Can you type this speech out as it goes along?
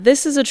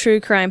This is a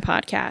true crime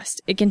podcast.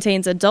 It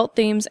contains adult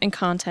themes and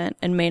content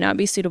and may not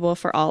be suitable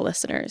for all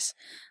listeners.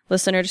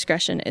 Listener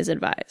discretion is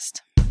advised.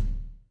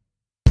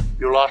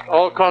 You lost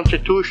all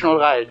constitutional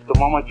rights the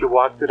moment you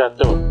walked through that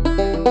door.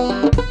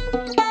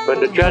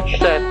 When the judge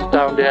sat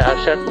down there,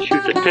 I sentenced you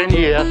to 10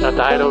 years at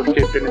the Idaho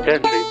State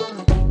Penitentiary.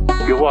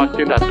 You walked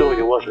in that door,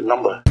 you was a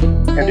number.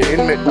 And the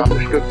inmates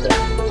understood that.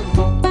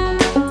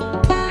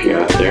 If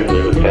you're out there,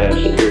 there would pass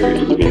the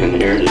period to be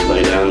in here, just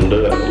lay down and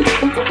do it.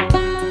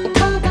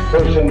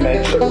 Those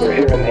inmates that were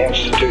here in the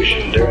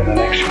institution during an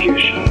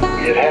execution,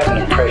 it had an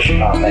impression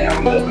on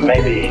them that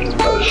maybe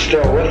was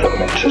still with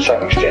them to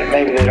some extent.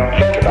 Maybe they don't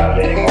think about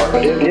it anymore,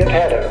 but it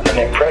had an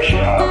impression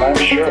on them, I'm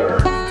sure.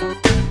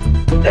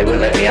 They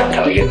wouldn't let me out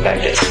until I get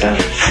back to stuff.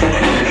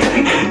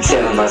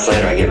 7 months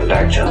later, I give it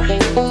back to them.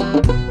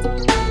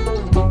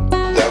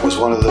 That was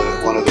one of the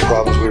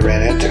problems we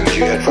ran into. Is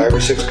you had 5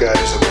 or 6 guys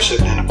that were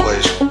sitting in a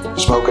place,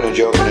 smoking and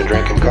joking and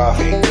drinking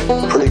coffee.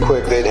 Pretty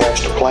quick, they'd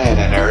hatched a plan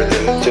in there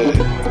to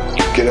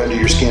get under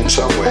your skin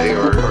some way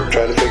or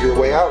try to figure a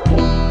way out.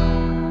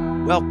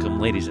 Welcome,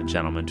 ladies and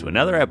gentlemen, to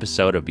another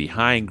episode of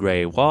Behind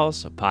Gray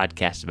Walls, a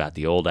podcast about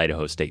the old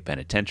Idaho State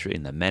Penitentiary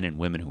and the men and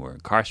women who were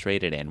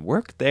incarcerated and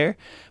worked there.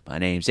 My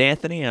name's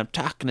Anthony. I'm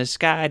talking to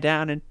Sky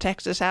down in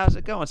Texas. How's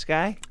it going,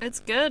 Sky? It's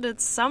good.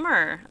 It's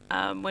summer,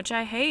 which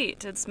I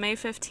hate. It's May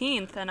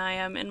 15th, and I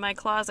am in my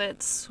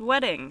closet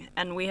sweating,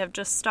 and we have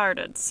just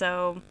started,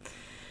 so...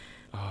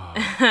 Oh.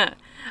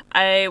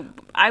 I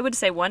would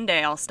say one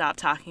day I'll stop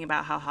talking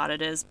about how hot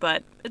it is,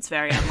 but it's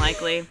very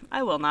unlikely.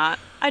 I will not.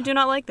 I do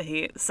not like the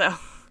heat, so...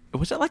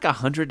 Was it like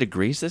 100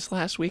 degrees this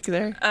last week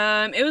there?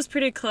 It was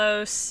pretty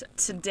close.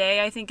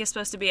 Today, I think, is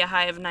supposed to be a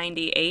high of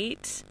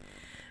 98.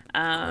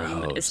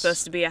 It's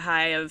supposed to be a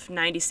high of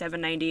 97,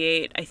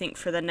 98, I think,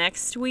 for the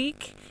next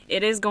week.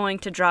 It is going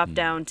to drop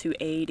down to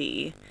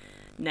 80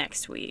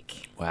 next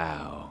week.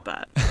 Wow.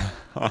 But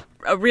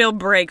a real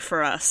break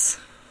for us.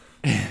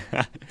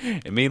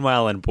 And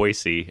meanwhile, in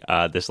Boise,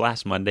 this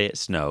last Monday it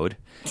snowed,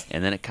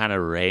 and then it kind of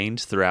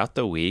rained throughout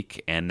the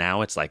week, and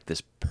now it's like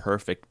this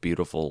perfect,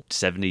 beautiful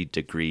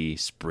 70-degree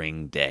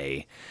spring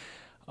day.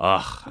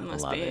 Ugh, I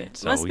love it.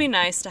 So must be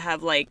nice to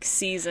have like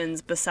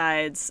seasons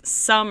besides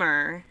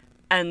summer,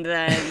 and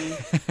then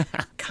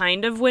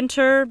kind of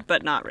winter,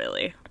 but not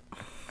really.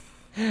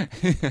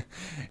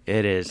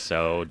 It is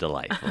so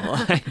delightful.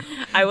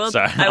 I will.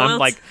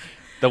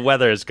 The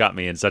weather has got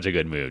me in such a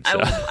good mood. So.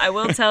 I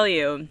will tell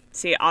you,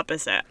 see,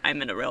 opposite,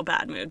 I'm in a real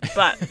bad mood.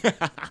 But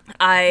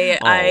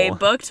I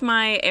booked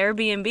my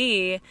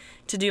Airbnb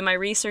to do my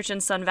research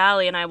in Sun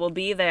Valley, and I will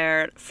be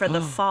there for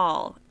the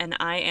fall. And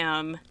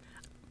I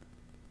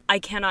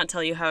cannot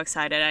tell you how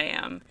excited I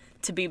am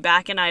to be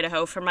back in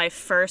Idaho for my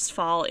first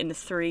fall in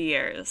 3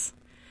 years.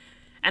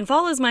 And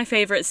fall is my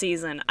favorite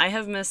season. I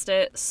have missed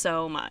it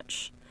so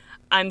much.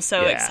 I'm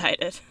so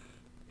excited.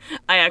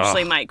 I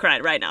actually might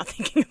cry right now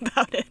thinking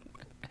about it.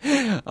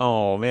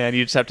 Oh, man,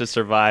 you just have to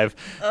survive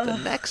the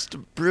next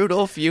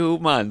brutal few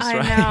months,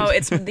 right? I know.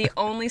 It's the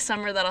only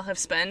summer that I'll have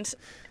spent,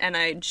 and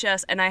I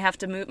have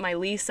to move, my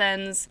lease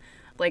ends,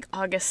 like,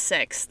 August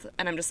 6th,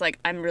 and I'm just like,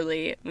 I'm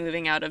really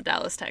moving out of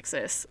Dallas,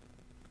 Texas,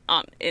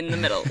 in the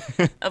middle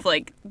of,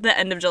 like, the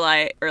end of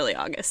July, early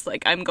August.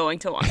 Like, I'm going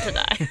to want to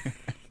die.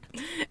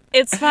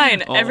 It's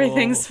fine.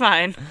 Everything's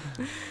fine.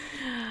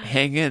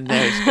 Hang in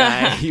there,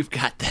 Sky. You've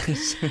got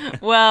this.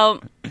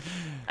 Well...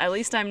 At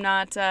least I'm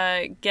not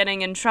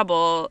getting in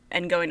trouble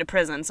and going to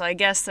prison, so I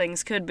guess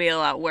things could be a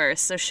lot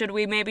worse. So should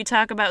we maybe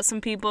talk about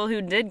some people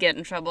who did get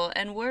in trouble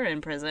and were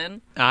in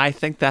prison? I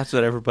think that's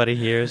what everybody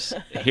here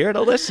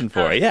to listen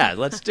for. Yeah,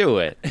 let's do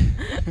it.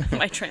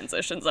 My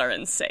transitions are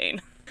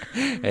insane.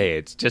 Hey,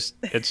 it's just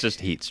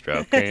heat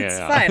stroke. It's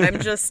fine. I'm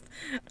just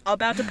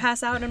about to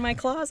pass out in my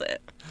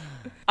closet.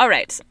 All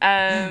right.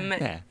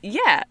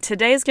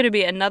 Today's going to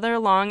be another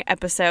long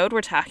episode.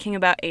 We're talking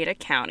about Ada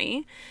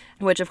County,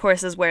 which, of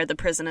course, is where the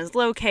prison is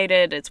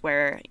located. It's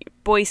where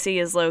Boise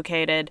is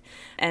located.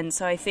 And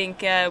so I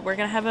think we're going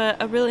to have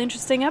a really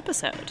interesting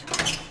episode.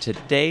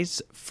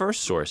 Today's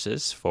first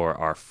sources for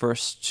our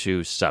first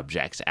two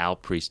subjects, Al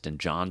Priest and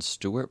John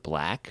Stewart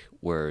Black,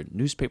 were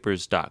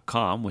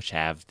newspapers.com, which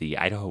have the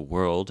Idaho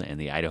World and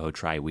the Idaho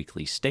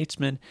Tri-Weekly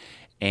Statesman,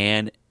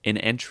 and an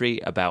entry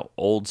about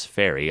Olds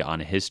Ferry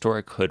on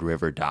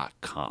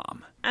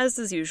historichoodriver.com. As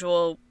is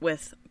usual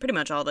with pretty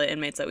much all the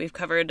inmates that we've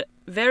covered,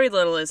 very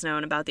little is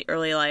known about the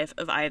early life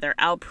of either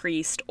Al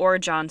Priest or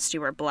John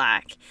Stewart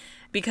Black.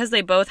 Because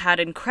they both had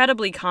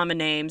incredibly common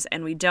names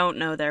and we don't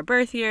know their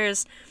birth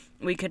years,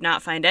 we could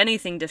not find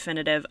anything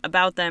definitive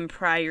about them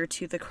prior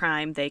to the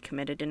crime they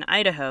committed in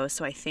Idaho,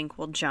 so I think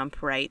we'll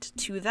jump right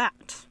to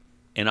that.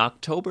 In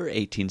October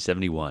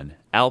 1871,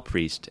 Al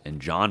Priest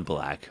and John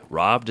Black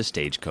robbed a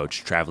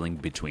stagecoach traveling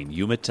between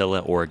Umatilla,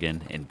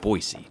 Oregon, and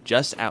Boise,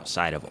 just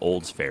outside of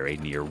Olds Ferry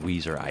near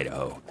Weiser,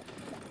 Idaho.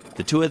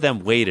 The two of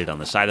them waited on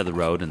the side of the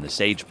road in the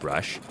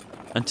sagebrush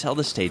until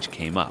the stage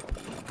came up,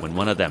 when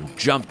one of them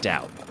jumped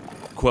out,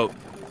 quote,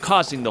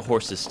 causing the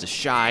horses to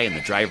shy and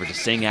the driver to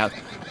sing out,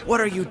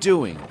 "What are you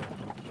doing?"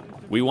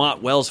 "We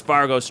want Wells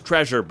Fargo's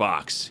treasure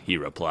box," he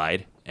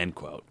replied, end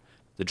quote.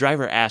 The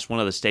driver asked one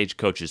of the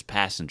stagecoach's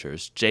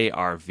passengers,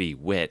 J.R.V.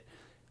 Witt,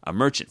 a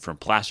merchant from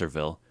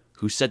Placerville,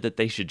 who said that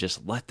they should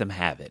just let them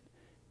have it.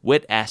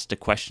 Witt asked a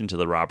question to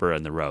the robber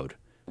on the road.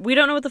 We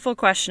don't know what the full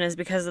question is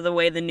because of the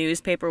way the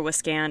newspaper was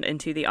scanned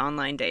into the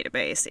online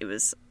database. It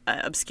was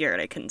obscured.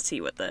 I couldn't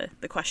see what the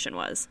question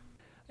was.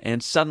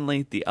 And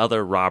suddenly, the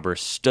other robber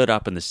stood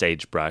up in the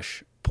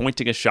sagebrush,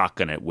 pointing a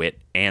shotgun at Witt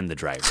and the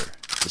driver.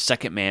 The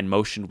second man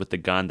motioned with the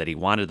gun that he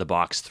wanted the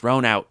box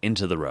thrown out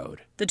into the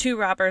road. The two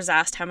robbers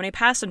asked how many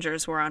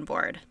passengers were on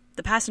board.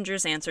 The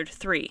passengers answered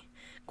 3.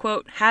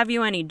 Quote, "Have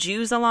you any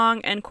Jews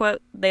along?" End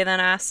quote, they then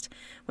asked.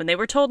 When they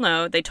were told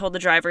no, they told the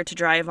driver to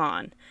drive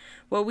on.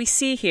 What we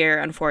see here,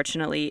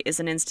 unfortunately, is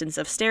an instance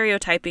of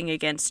stereotyping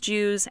against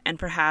Jews and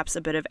perhaps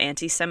a bit of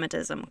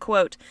anti-Semitism.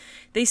 Quote,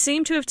 "They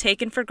seem to have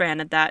taken for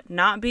granted that,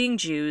 not being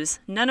Jews,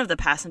 none of the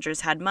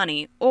passengers had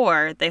money,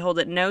 or they hold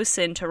it no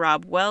sin to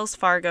rob Wells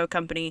Fargo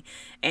Company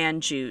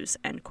and Jews."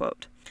 End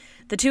quote.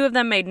 The two of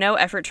them made no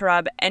effort to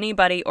rob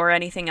anybody or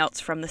anything else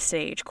from the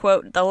stage.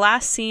 Quote, "The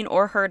last seen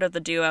or heard of the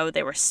duo,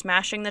 they were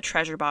smashing the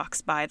treasure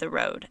box by the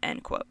road."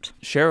 End quote.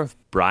 Sheriff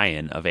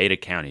Bryan of Ada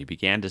County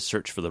began to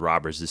search for the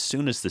robbers as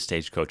soon as the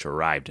stagecoach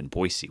arrived in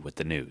Boise with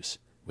the news.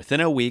 Within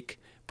a week,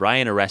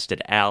 Bryan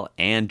arrested Al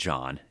and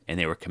John, and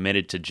they were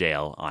committed to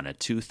jail on a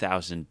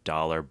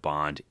 $2,000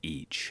 bond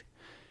each.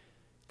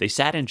 They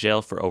sat in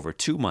jail for over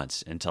 2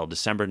 months until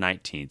December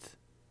 19th,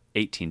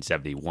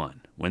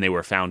 1871, when they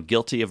were found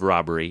guilty of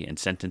robbery and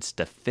sentenced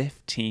to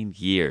 15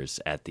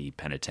 years at the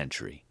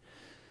penitentiary.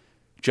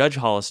 Judge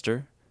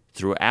Hollister,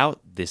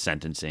 throughout the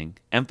sentencing,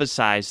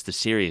 emphasized the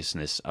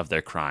seriousness of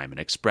their crime and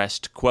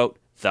expressed, quote,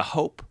 "the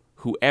hope,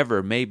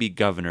 whoever may be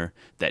governor,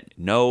 that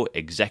no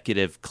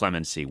executive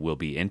clemency will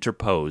be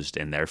interposed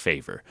in their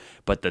favor,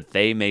 but that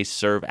they may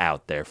serve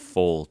out their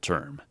full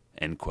term,"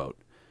 end quote.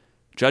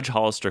 Judge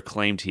Hollister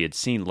claimed he had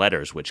seen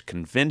letters which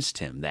convinced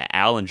him that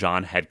Al and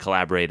John had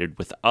collaborated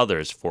with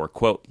others for,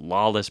 quote,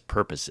 "lawless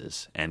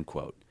purposes," end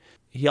quote.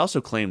 He also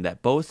claimed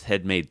that both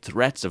had made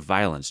threats of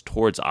violence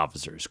towards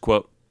officers,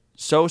 quote,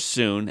 "so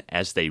soon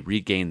as they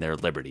regained their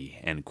liberty,"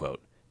 end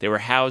quote. They were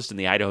housed in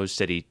the Idaho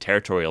City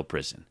Territorial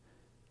Prison.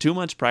 2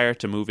 months prior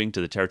to moving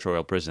to the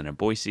Territorial Prison in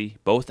Boise,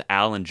 both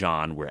Al and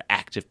John were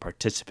active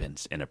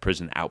participants in a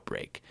prison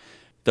outbreak.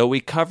 Though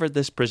we covered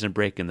this prison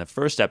break in the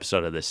first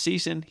episode of this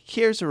season,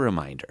 here's a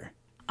reminder.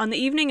 On the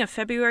evening of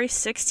February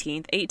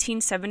 16,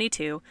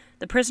 1872,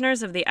 the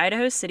prisoners of the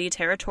Idaho City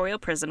Territorial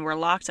Prison were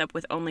locked up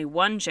with only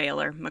one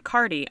jailer,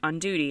 McCarty, on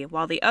duty,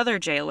 while the other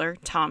jailer,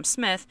 Tom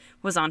Smith,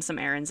 was on some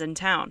errands in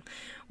town.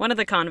 One of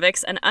the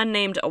convicts, an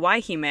unnamed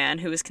Owyhee man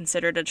who was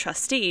considered a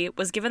trustee,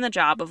 was given the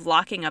job of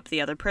locking up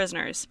the other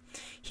prisoners.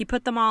 He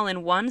put them all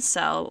in one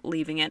cell,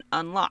 leaving it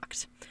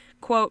unlocked.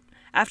 Quote,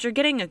 "After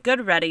getting a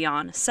good ready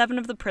on, 7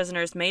 of the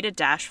prisoners made a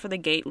dash for the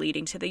gate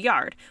leading to the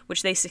yard,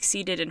 which they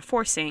succeeded in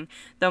forcing,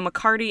 though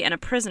McCarty and a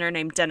prisoner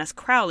named Dennis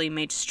Crowley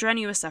made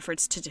strenuous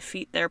efforts to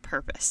defeat their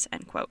purpose."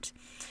 End quote.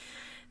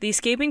 The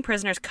escaping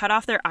prisoners cut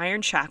off their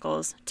iron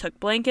shackles, took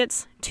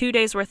blankets, 2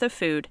 days' worth of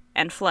food,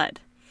 and fled.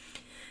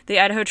 The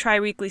Idaho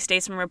Tri-Weekly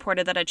Statesman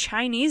reported that a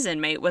Chinese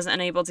inmate was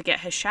unable to get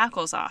his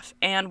shackles off,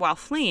 and while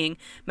fleeing,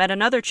 met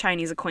another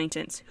Chinese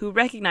acquaintance who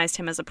recognized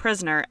him as a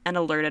prisoner and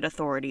alerted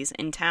authorities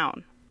in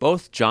town.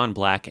 Both John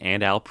Black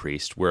and Al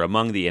Priest were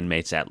among the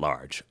inmates at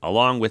large,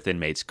 along with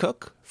inmates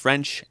Cook,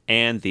 French,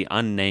 and the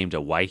unnamed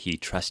Owyhee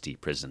trustee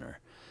prisoner.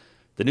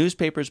 The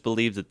newspapers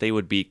believed that they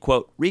would be,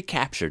 quote,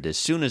 "recaptured as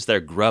soon as their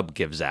grub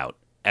gives out,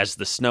 as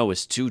the snow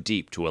is too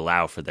deep to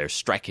allow for their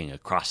striking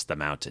across the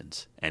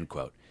mountains," end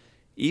quote.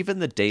 Even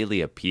the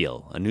Daily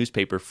Appeal, a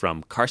newspaper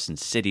from Carson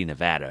City,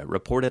 Nevada,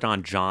 reported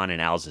on John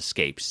and Al's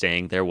escape,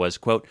 saying there was,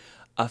 quote,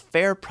 "a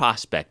fair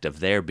prospect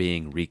of their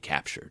being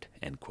recaptured,"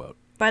 end quote.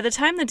 By the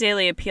time the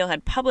Daily Appeal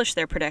had published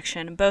their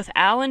prediction, both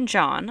Al and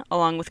John,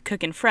 along with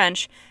Cook and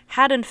French,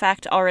 had in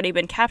fact already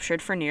been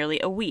captured for nearly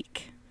a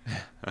week.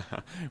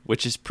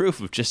 Which is proof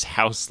of just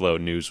how slow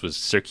news was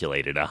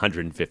circulated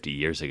 150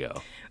 years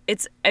ago.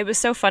 It was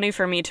so funny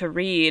for me to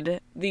read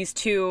these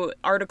two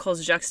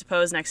articles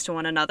juxtaposed next to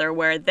one another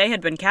where they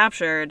had been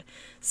captured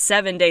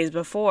 7 days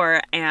before,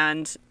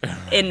 and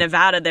in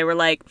Nevada they were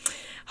like,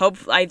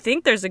 I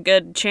think there's a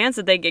good chance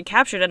that they get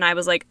captured. And I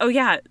was like, oh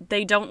yeah,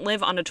 they don't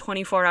live on a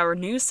 24-hour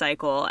news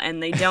cycle,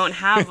 and they don't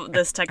have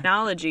this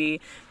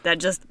technology that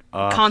just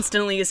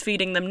constantly is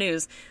feeding them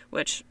news,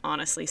 which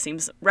honestly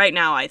seems, right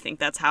now I think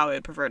that's how I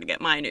would prefer to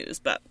get my news.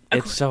 But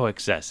it's so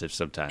excessive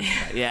sometimes.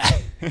 Yeah.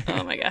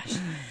 Oh my gosh.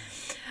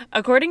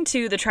 According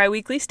to the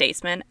Tri-Weekly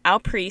Statesman, Al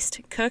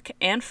Priest, Cook,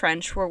 and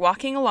French were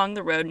walking along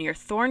the road near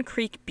Thorn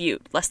Creek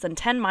Butte, less than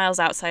 10 miles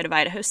outside of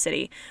Idaho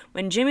City,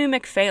 when Jimmy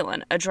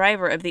McPhalen, a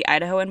driver of the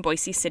Idaho and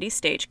Boise City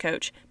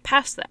stagecoach,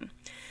 passed them.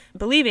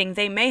 Believing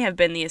they may have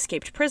been the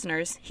escaped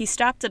prisoners, he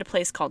stopped at a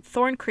place called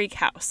Thorn Creek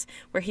House,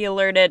 where he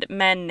alerted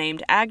men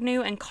named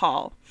Agnew and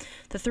Call.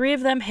 The 3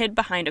 of them hid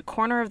behind a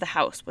corner of the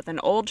house with an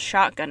old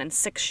shotgun and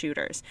 6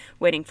 shooters,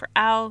 waiting for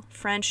Al,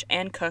 French,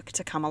 and Cook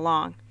to come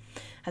along.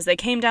 As they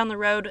came down the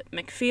road,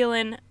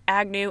 McPhalen,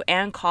 Agnew,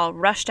 and Call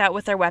rushed out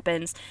with their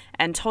weapons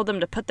and told them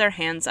to put their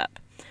hands up.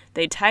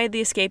 They tied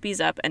the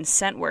escapees up and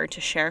sent word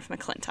to Sheriff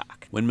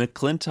McClintock. When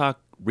McClintock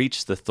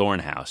reached the Thorn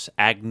House,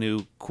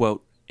 Agnew,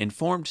 quote,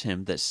 informed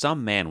him that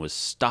some man was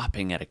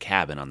stopping at a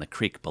cabin on the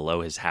creek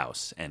below his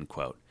house, end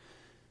quote.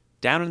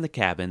 Down in the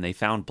cabin, they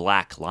found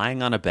Black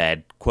lying on a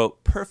bed,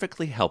 quote,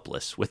 perfectly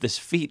helpless, with his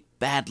feet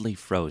badly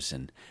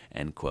frozen,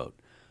 end quote.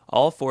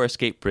 All 4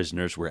 escaped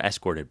prisoners were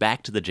escorted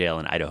back to the jail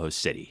in Idaho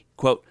City.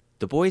 Quote,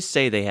 the boys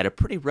say they had a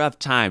pretty rough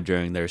time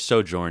during their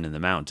sojourn in the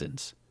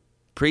mountains.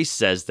 Priest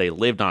says they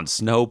lived on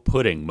snow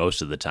pudding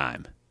most of the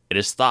time. It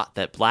is thought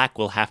that Black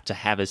will have to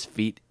have his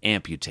feet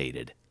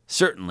amputated.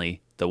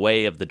 Certainly, the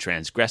way of the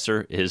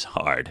transgressor is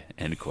hard,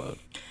 end quote.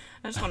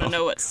 I just want to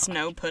know what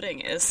snow pudding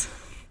is.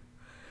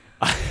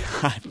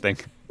 I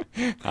think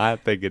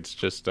it's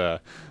just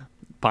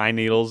pine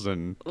needles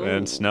and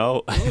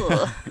snow.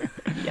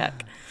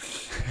 Yuck.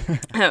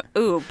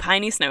 Ooh,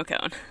 piney snow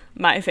cone.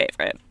 My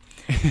favorite.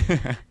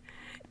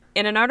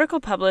 In an article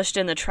published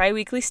in the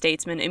Tri-Weekly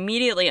Statesman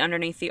immediately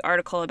underneath the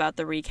article about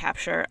the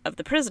recapture of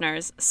the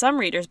prisoners, some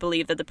readers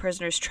believe that the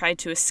prisoners tried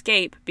to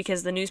escape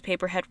because the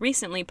newspaper had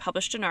recently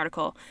published an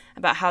article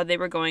about how they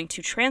were going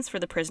to transfer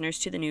the prisoners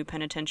to the new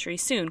penitentiary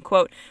soon,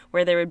 quote,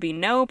 where there would be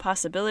no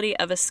possibility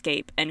of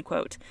escape, end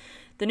quote.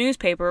 The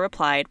newspaper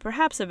replied,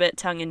 perhaps a bit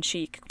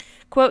tongue-in-cheek,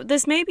 quote,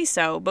 this may be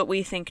so, but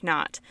we think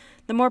not.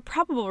 The more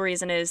probable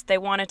reason is they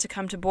wanted to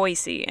come to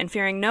Boise, and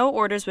fearing no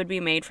orders would be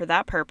made for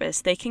that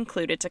purpose, they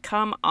concluded to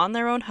come on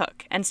their own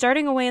hook, and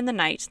starting away in the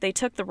night, they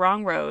took the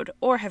wrong road,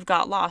 or have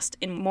got lost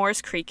in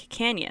Moores Creek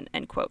Canyon,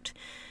 end quote.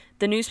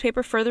 The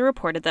newspaper further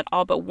reported that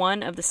all but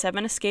one of the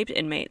 7 escaped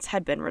inmates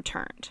had been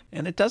returned.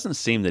 And it doesn't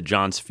seem that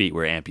John's feet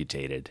were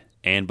amputated,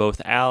 and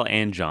both Al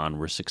and John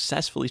were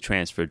successfully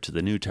transferred to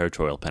the new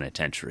territorial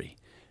penitentiary.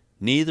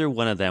 Neither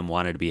one of them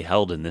wanted to be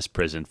held in this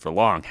prison for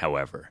long,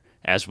 however.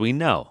 As we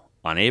know,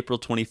 on April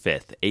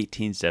 25th,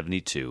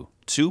 1872,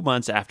 2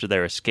 months after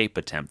their escape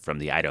attempt from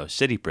the Idaho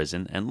City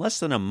prison, and less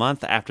than a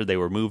month after they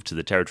were moved to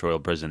the territorial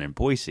prison in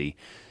Boise,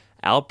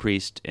 Al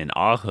Priest and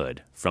Ah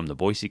Hood, from the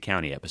Boise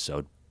County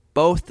episode,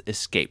 both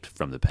escaped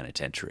from the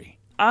penitentiary.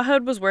 Ah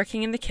Hood was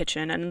working in the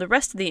kitchen, and the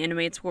rest of the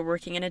inmates were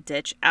working in a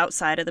ditch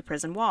outside of the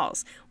prison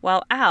walls,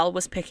 while Al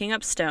was picking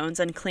up stones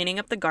and cleaning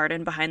up the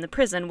garden behind the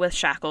prison with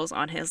shackles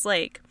on his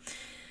leg.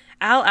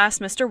 Al asked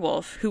Mr.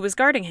 Wolf, who was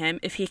guarding him,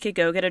 if he could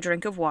go get a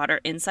drink of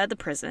water inside the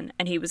prison,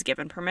 and he was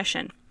given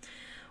permission.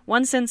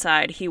 Once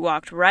inside, he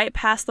walked right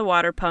past the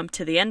water pump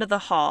to the end of the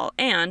hall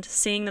and,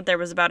 seeing that there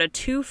was about a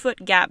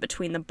 2-foot gap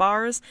between the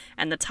bars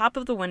and the top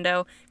of the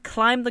window,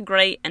 climbed the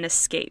grate and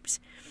escaped.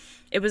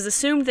 It was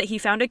assumed that he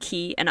found a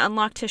key and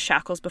unlocked his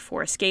shackles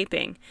before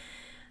escaping.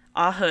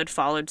 Ah Hood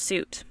followed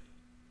suit.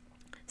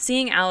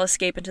 Seeing Al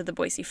escape into the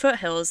Boise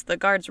foothills, the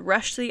guards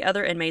rushed the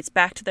other inmates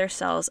back to their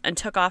cells and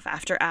took off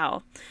after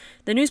Al.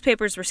 The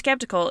newspapers were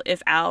skeptical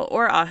if Al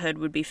or Ah Hood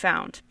would be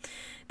found.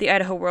 The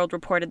Idaho World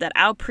reported that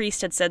Al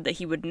Priest had said that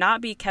he would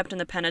not be kept in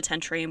the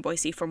penitentiary in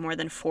Boise for more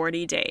than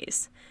 40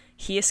 days.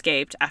 He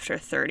escaped after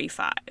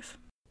 35.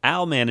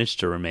 Al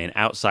managed to remain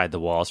outside the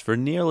walls for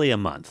nearly a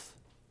month.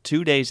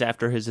 2 days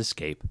after his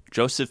escape,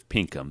 Joseph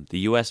Pinkham, the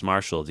U.S.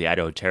 Marshal of the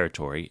Idaho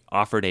Territory,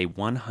 offered a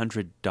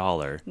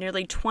 $100,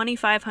 nearly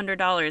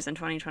 $2,500 in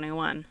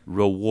 2021,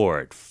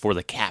 reward for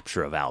the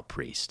capture of Al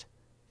Priest.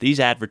 These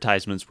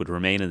advertisements would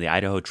remain in the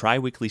Idaho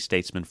Tri-Weekly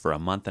Statesman for a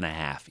month and a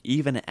half,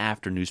 even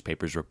after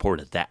newspapers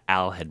reported that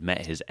Al had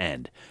met his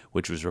end,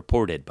 which was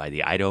reported by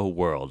the Idaho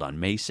World on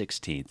May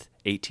 16,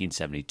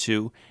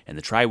 1872, and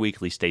the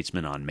Tri-Weekly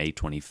Statesman on May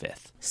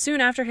 25th.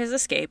 Soon after his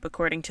escape,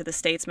 according to the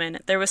Statesman,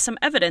 there was some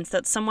evidence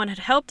that someone had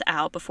helped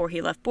Al before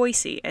he left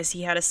Boise, as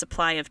he had a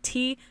supply of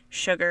tea,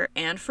 sugar,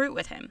 and fruit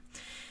with him.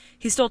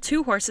 He stole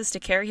 2 horses to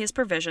carry his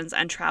provisions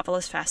and travel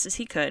as fast as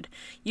he could,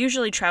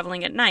 usually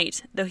traveling at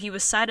night, though he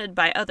was sighted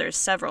by others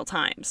several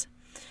times.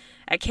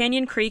 At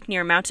Canyon Creek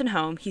near Mountain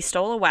Home, he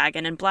stole a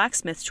wagon and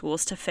blacksmith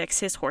tools to fix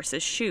his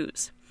horse's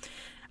shoes.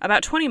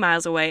 About 20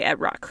 miles away at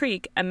Rock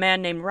Creek, a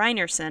man named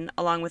Reinerson,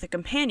 along with a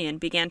companion,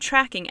 began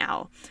tracking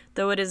Al,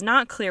 though it is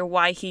not clear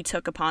why he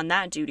took upon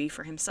that duty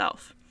for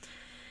himself.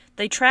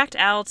 They tracked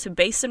Al to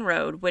Basin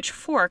Road, which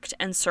forked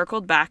and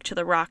circled back to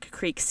the Rock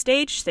Creek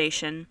stage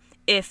station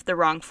if the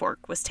wrong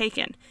fork was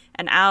taken,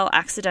 and Al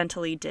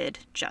accidentally did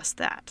just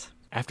that.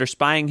 After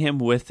spying him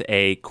with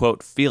a,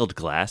 quote, field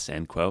glass,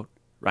 end quote,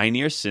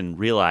 Reinerson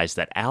realized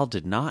that Al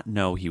did not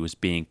know he was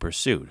being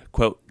pursued,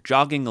 quote,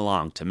 jogging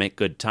along to make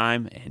good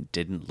time and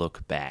didn't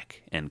look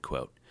back, end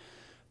quote.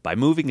 By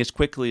moving as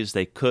quickly as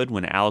they could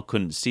when Al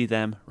couldn't see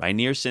them,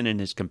 Reinerson and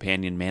his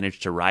companion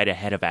managed to ride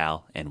ahead of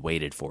Al and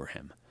waited for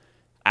him.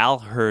 Al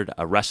heard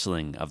a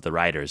rustling of the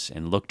riders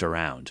and looked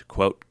around,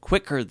 quote,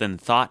 quicker than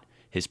thought.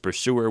 His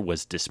pursuer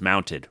was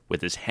dismounted,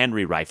 with his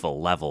Henry rifle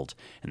leveled,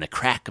 and the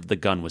crack of the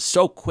gun was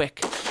so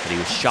quick that he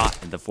was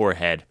shot in the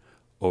forehead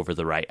over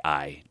the right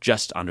eye,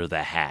 just under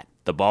the hat,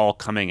 the ball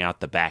coming out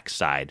the back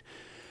side,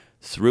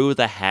 through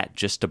the hat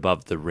just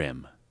above the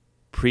rim.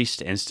 Priest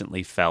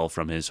instantly fell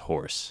from his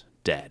horse,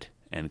 dead,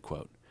 end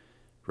quote.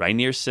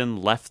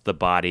 Reinerson left the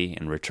body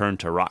and returned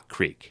to Rock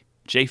Creek.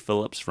 Jay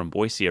Phillips from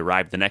Boise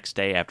arrived the next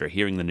day after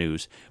hearing the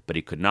news, but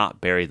he could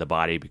not bury the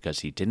body because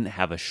he didn't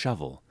have a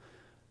shovel.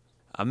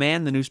 A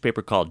man the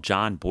newspaper called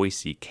John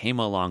Boise came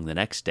along the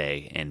next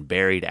day and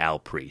buried Al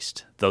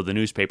Priest, though the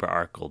newspaper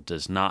article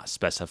does not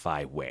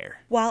specify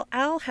where. While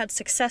Al had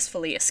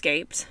successfully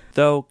escaped,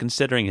 though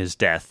considering his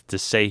death, to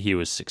say he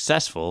was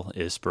successful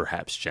is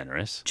perhaps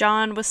generous,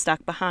 John was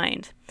stuck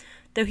behind.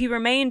 Though he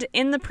remained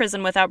in the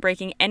prison without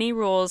breaking any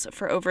rules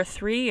for over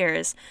 3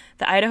 years,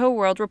 the Idaho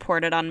World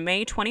reported on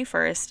May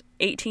 21st,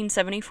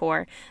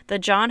 1874, that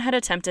John had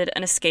attempted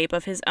an escape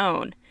of his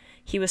own.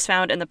 He was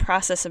found in the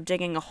process of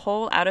digging a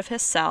hole out of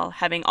his cell,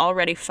 having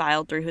already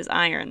filed through his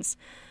irons.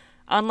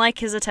 Unlike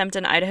his attempt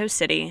in Idaho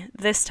City,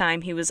 this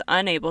time he was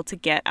unable to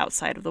get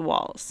outside of the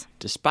walls.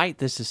 Despite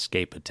this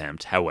escape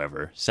attempt,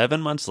 however, 7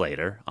 months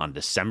later, on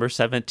December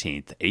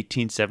 17,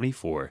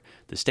 1874,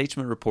 the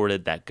Statesman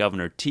reported that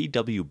Governor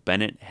T.W.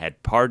 Bennett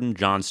had pardoned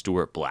John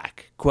Stuart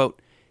Black.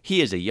 Quote,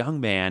 "He is a young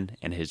man,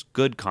 and his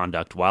good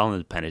conduct while in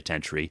the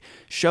penitentiary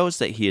shows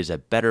that he is a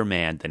better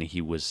man than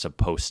he was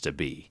supposed to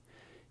be.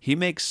 He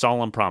makes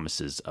solemn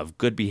promises of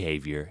good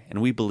behavior,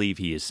 and we believe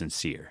he is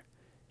sincere.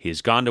 He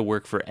has gone to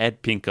work for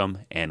Ed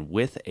Pinkham, and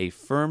with a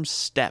firm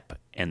step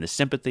and the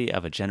sympathy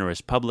of a generous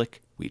public,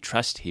 we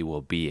trust he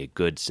will be a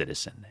good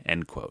citizen."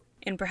 End quote.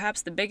 In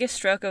perhaps the biggest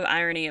stroke of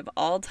irony of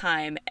all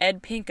time,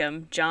 Ed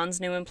Pinkham,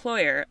 John's new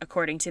employer,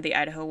 according to the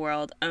Idaho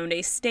World, owned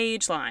a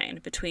stage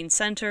line between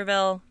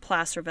Centerville,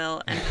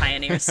 Placerville, and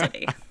Pioneer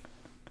City.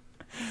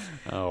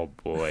 Oh,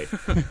 boy.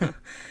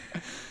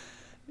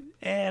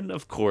 And,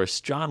 of course,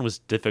 John was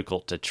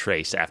difficult to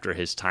trace after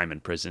his time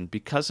in prison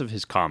because of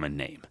his common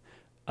name.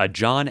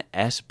 John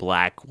S.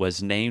 Black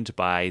was named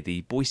by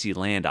the Boise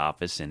Land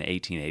Office in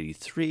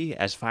 1883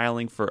 as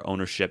filing for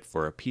ownership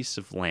for a piece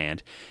of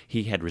land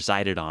he had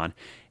resided on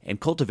and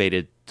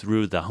cultivated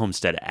through the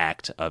Homestead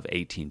Act of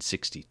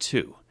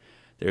 1862.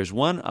 There's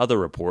one other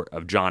report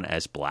of John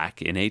S. Black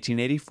in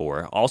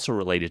 1884, also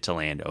related to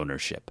land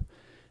ownership.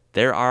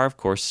 There are, of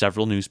course,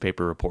 several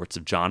newspaper reports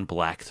of John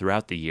Black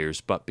throughout the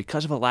years, but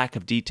because of a lack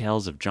of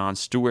details of John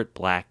Stuart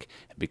Black,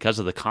 and because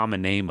of the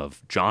common name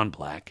of John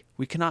Black,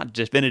 we cannot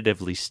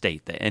definitively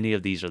state that any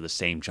of these are the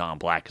same John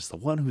Black as the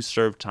one who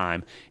served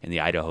time in the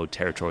Idaho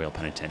Territorial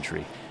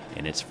Penitentiary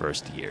in its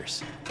first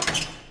years.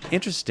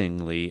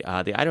 Interestingly,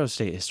 the Idaho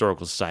State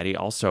Historical Society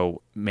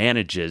also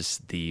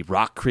manages the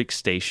Rock Creek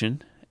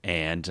Station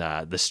and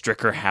the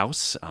Stricker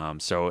House.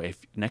 So if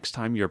next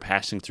time you're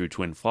passing through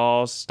Twin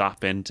Falls,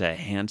 stop into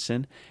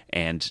Hanson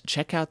and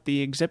check out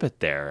the exhibit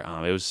there.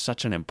 It was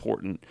such an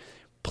important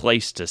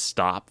place to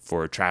stop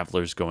for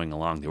travelers going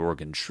along the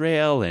Oregon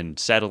Trail and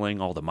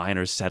settling, all the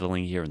miners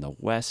settling here in the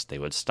West. They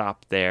would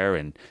stop there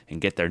and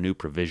get their new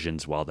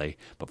provisions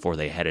before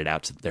they headed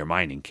out to their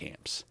mining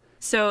camps.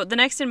 So the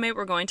next inmate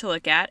we're going to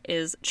look at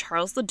is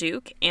Charles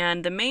LeDuc,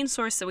 and the main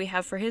source that we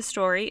have for his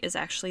story is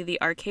actually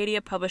the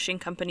Arcadia Publishing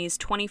Company's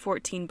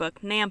 2014 book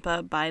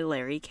Nampa by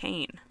Larry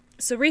Kane.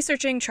 So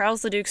researching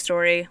Charles LeDuc's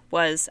story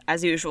was,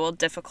 as usual,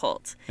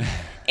 difficult.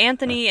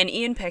 Anthony and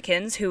Ian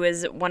Pickens, who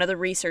is one of the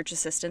research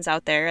assistants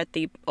out there at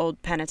the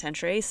old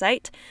penitentiary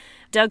site,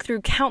 dug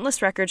through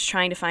countless records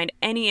trying to find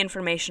any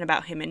information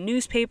about him in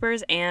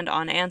newspapers and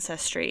on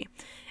Ancestry.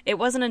 It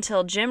wasn't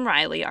until Jim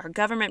Riley, our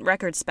government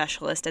records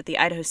specialist at the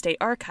Idaho State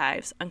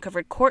Archives,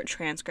 uncovered court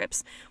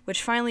transcripts,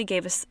 which finally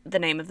gave us the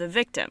name of the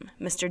victim,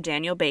 Mr.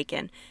 Daniel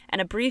Bacon, and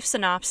a brief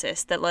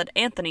synopsis that led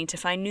Anthony to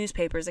find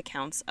newspapers'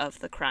 accounts of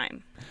the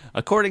crime.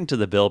 According to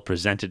the bill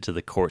presented to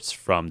the courts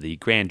from the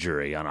grand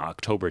jury on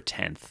October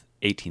 10th,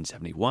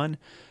 1871,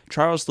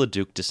 Charles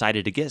LeDuc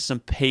decided to get some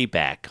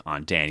payback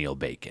on Daniel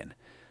Bacon.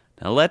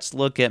 Now let's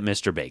look at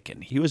Mr.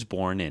 Bacon. He was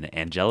born in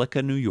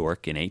Angelica, New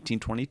York in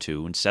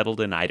 1822 and settled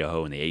in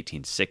Idaho in the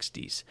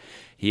 1860s.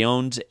 He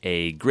owned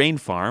a grain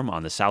farm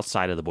on the south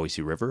side of the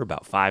Boise River,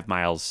 about 5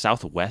 miles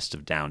southwest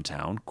of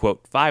downtown,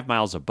 quote, 5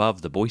 miles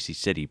above the Boise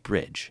City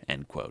Bridge,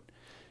 end quote.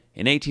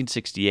 In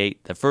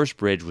 1868, the first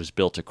bridge was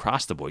built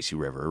across the Boise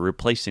River,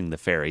 replacing the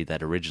ferry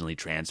that originally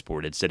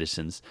transported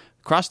citizens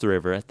across the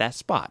river at that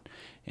spot.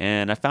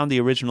 And I found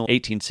the original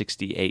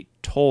 1868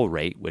 toll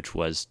rate, which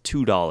was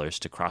 $2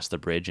 to cross the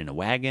bridge in a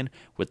wagon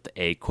with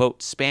a,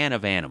 quote, span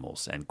of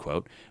animals, end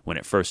quote, when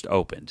it first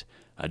opened.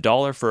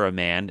 $1 for a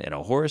man and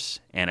a horse,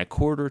 and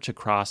 $0.25 to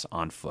cross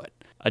on foot.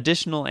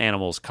 Additional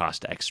animals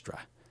cost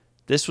extra.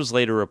 This was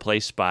later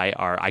replaced by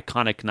our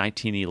iconic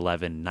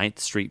 1911 9th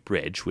Street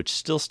Bridge, which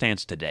still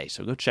stands today,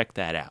 so go check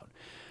that out.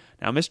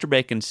 Now, Mr.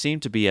 Bacon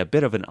seemed to be a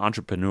bit of an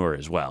entrepreneur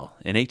as well.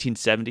 In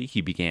 1870,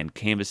 he began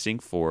canvassing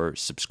for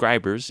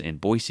subscribers in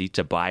Boise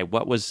to buy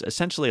what was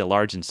essentially a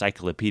large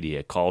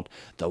encyclopedia called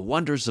The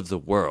Wonders of the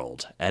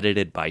World,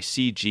 edited by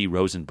C.G.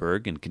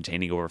 Rosenberg and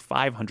containing over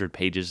 500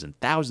 pages and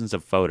thousands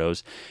of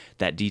photos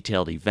that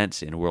detailed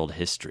events in world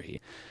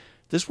history.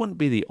 This wouldn't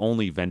be the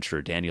only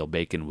venture Daniel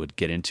Bacon would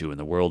get into in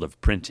the world of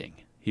printing.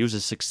 He was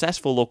a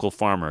successful local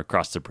farmer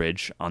across the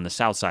bridge on the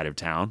south side of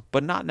town,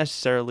 but not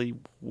necessarily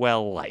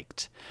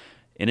well-liked.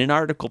 In an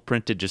article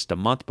printed just a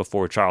month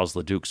before Charles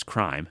LeDuc's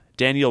crime,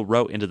 Daniel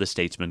wrote into the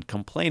Statesman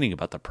complaining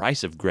about the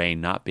price of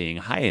grain not being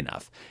high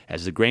enough,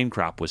 as the grain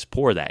crop was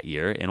poor that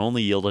year and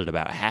only yielded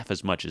about half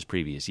as much as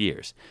previous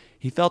years.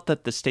 He felt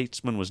that the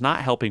Statesman was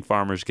not helping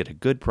farmers get a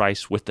good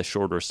price with the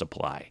shorter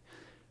supply.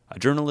 A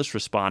journalist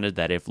responded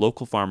that if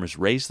local farmers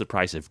raised the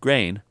price of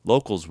grain,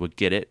 locals would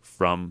get it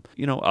from,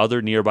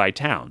 other nearby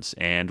towns,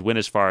 and went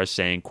as far as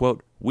saying,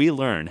 quote, "We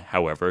learn,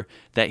 however,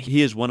 that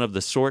he is one of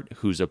the sort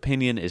whose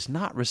opinion is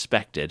not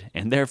respected,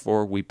 and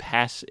therefore we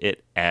pass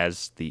it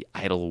as the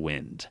idle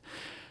wind.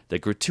 The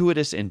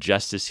gratuitous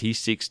injustice he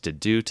seeks to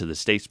do to the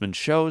Statesman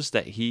shows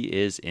that he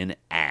is an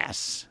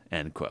ass,"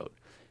 end quote.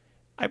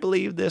 I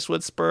believe this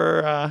would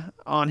spur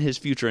on his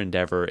future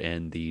endeavor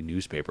in the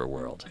newspaper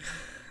world.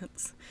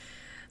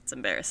 It's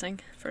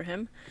embarrassing for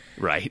him.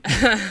 Right.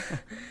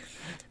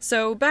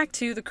 So back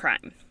to the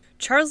crime.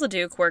 Charles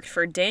LeDuc worked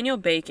for Daniel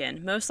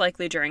Bacon, most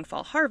likely during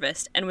fall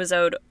harvest, and was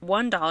owed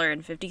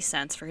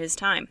 $1.50 for his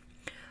time.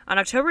 On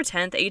October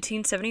 10th,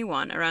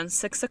 1871, around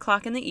 6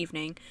 o'clock in the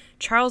evening,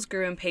 Charles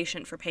grew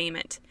impatient for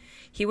payment.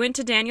 He went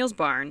to Daniel's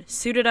barn,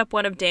 suited up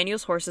one of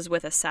Daniel's horses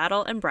with a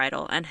saddle and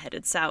bridle, and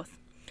headed south.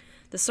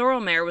 The sorrel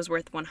mare was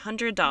worth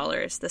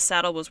 $100, the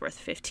saddle was worth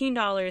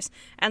 $15,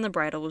 and the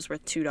bridle was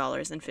worth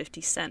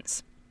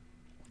 $2.50.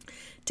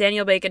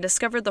 Daniel Bacon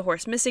discovered the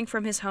horse missing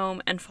from his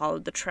home and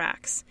followed the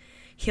tracks.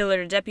 He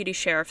alerted Deputy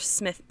Sheriff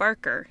Smith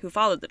Barker, who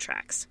followed the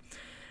tracks.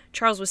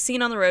 Charles was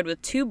seen on the road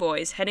with 2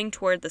 boys heading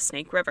toward the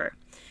Snake River.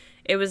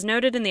 It was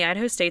noted in the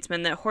Idaho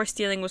Statesman that horse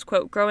stealing was,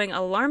 quote, growing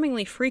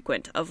alarmingly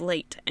frequent of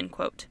late, end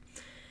quote.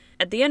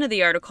 At the end of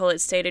the article,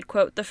 it stated,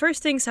 quote, "The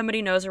first thing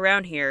somebody knows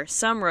around here,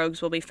 some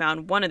rogues will be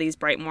found one of these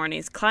bright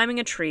mornings climbing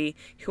a tree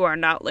who are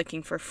not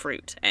looking for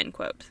fruit," end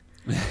quote.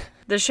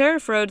 The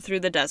sheriff rode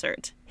through the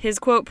desert. His,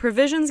 quote,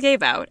 "provisions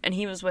gave out, and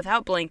he was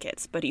without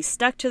blankets, but he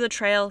stuck to the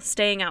trail,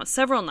 staying out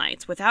several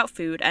nights without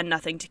food and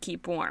nothing to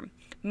keep warm.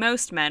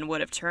 Most men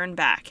would have turned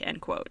back,"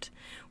 end quote.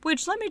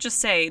 Which, let me just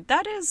say,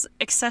 that is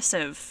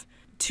excessive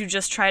to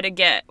just try to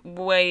get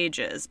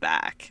wages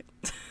back.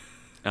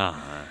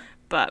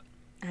 But,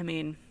 I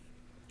mean,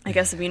 I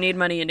guess if you need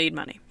money, you need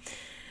money.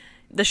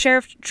 The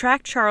sheriff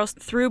tracked Charles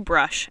through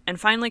brush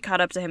and finally caught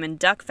up to him in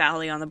Duck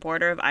Valley on the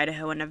border of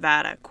Idaho and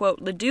Nevada.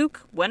 Quote, "LeDuc,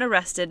 when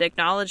arrested,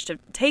 acknowledged of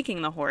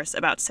taking the horse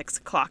about 6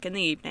 o'clock in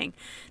the evening,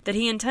 that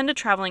he intended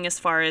traveling as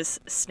far as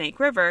Snake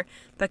River,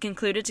 but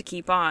concluded to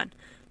keep on.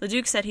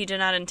 LeDuc said he did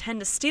not intend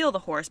to steal the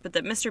horse, but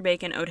that Mr.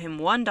 Bacon owed him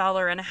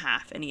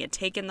 $1.50, and he had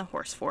taken the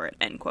horse for it,"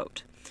 end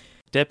quote.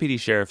 Deputy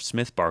Sheriff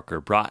Smith Barker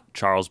brought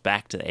Charles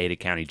back to the Ada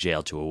County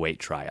Jail to await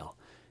trial.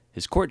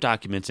 His court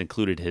documents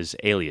included his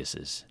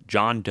aliases,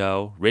 John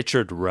Doe,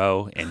 Richard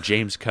Rowe, and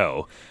James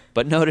Coe,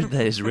 but noted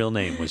that his real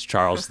name was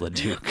Charles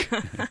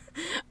LeDuc.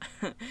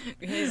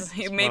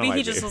 Maybe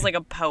he just was like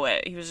a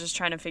poet. He was just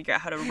trying to figure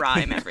out how to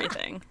rhyme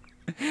everything.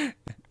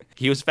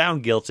 He was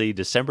found guilty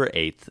December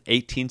 8th,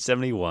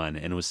 1871,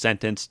 and was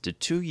sentenced to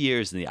 2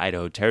 years in the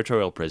Idaho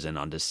Territorial Prison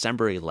on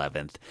December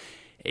 11th,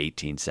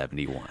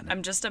 1871.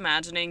 I'm just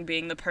imagining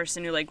being the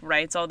person who, like,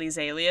 writes all these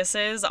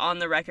aliases on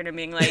the record and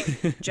being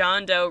like,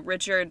 John Doe,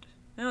 Richard,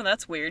 oh,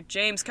 that's weird,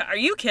 James, are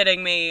you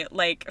kidding me?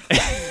 Like,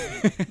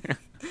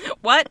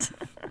 what?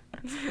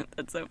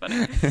 That's so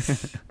funny.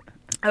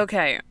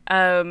 Okay,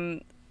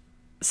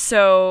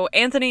 so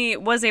Anthony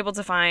was able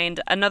to find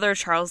another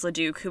Charles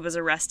LeDuc who was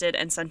arrested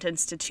and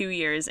sentenced to 2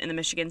 years in the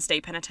Michigan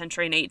State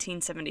Penitentiary in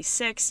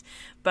 1876,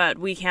 but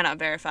we cannot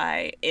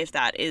verify if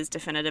that is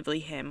definitively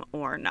him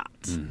or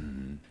not. Mm-hmm.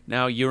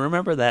 Now, you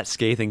remember that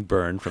scathing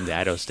burn from the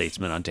Idaho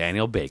Statesman on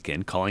Daniel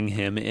Bacon, calling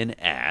him an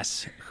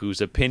ass,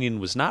 whose opinion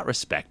was not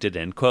respected,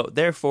 and, quote,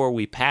 "therefore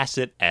we pass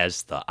it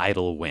as the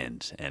idle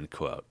wind," end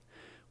quote.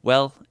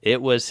 Well,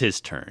 it was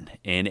his turn.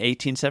 In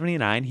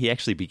 1879, he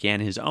actually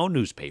began his own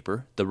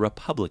newspaper, The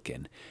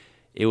Republican.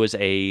 It was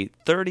a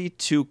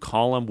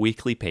 32-column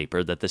weekly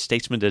paper that the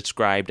Statesman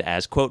described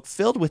as, quote,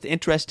 "filled with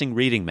interesting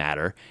reading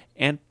matter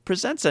and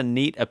presents a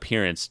neat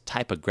appearance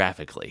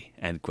typographically,"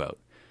 end quote.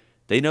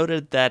 They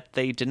noted that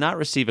they did not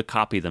receive a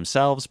copy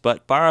themselves,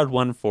 but borrowed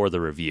one for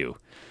the review.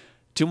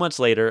 2 months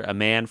later, a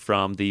man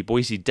from the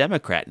Boise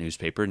Democrat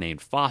newspaper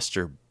named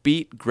Foster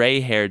beat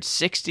gray-haired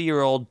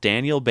 60-year-old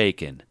Daniel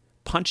Bacon,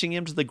 punching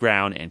him to the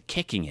ground and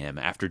kicking him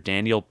after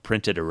Daniel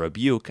printed a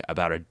rebuke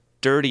about a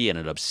dirty and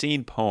an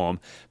obscene poem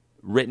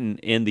written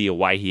in the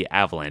Owyhee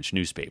Avalanche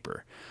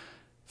newspaper.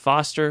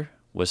 Foster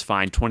was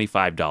fined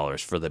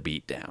 $25 for the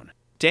beatdown.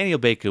 Daniel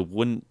Bacon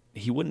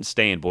wouldn't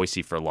stay in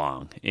Boise for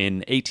long. In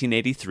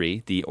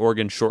 1883, the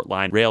Oregon Short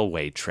Line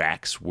Railway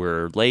tracks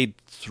were laid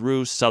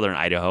through southern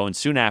Idaho, and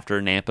soon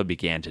after, Nampa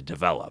began to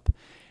develop.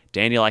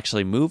 Daniel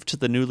actually moved to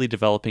the newly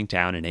developing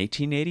town in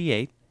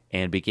 1888,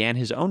 and began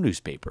his own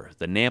newspaper,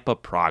 the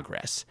Nampa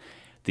Progress.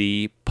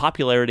 The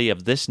popularity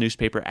of this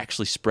newspaper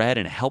actually spread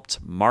and helped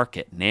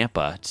market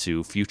Nampa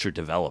to future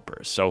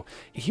developers. So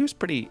he was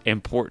pretty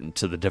important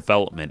to the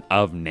development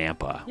of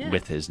Nampa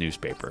with his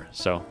newspaper.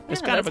 So it's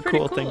kind of a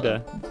cool thing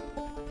to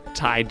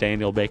tie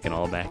Daniel Bacon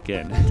all back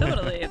in.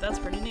 Totally, that's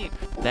pretty neat.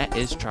 That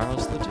is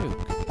Charles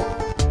LeDuc.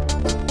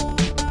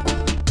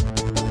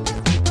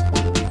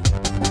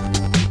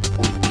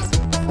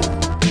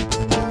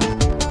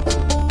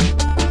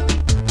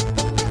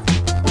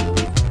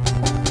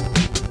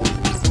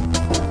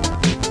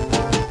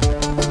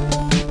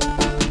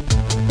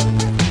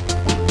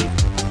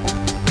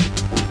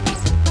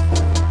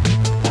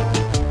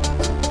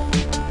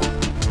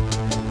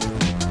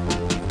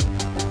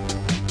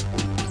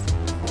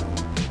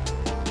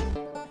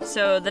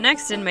 the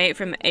next inmate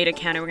from Ada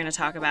County we're going to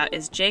talk about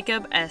is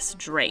Jacob S.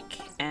 Drake.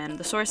 And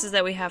the sources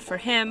that we have for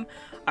him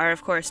are,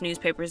 of course,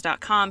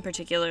 newspapers.com,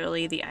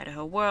 particularly the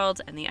Idaho World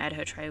and the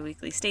Idaho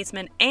Tri-Weekly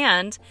Statesman,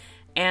 and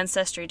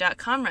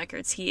Ancestry.com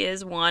records. He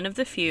is one of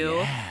the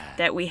few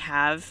that we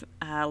have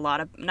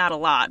not a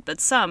lot, but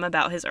some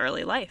about his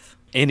early life.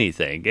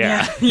 Anything,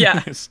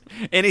 Yeah.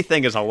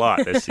 Anything is a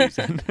lot this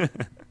season.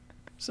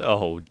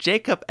 So,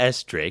 Jacob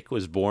S. Drake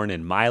was born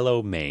in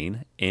Milo,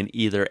 Maine in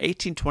either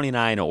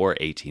 1829 or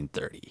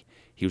 1830.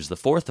 He was the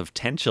fourth of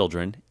 10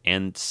 children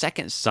and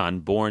second son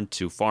born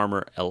to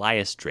farmer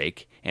Elias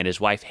Drake and his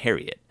wife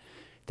Harriet.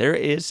 There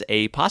is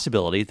a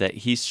possibility that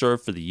he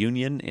served for the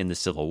Union in the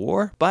Civil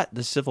War, but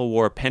the Civil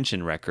War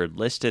pension record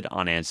listed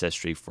on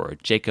Ancestry for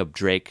Jacob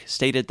Drake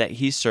stated that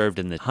he served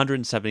in the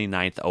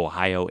 179th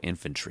Ohio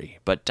Infantry,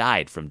 but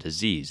died from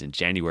disease in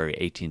January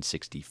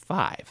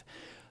 1865.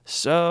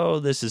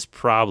 So this is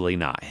probably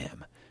not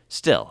him.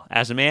 Still,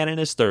 as a man in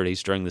his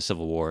 30s during the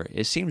Civil War,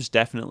 it seems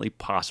definitely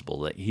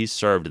possible that he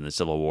served in the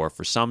Civil War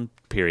for some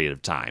period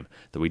of time,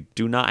 though we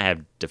do not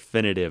have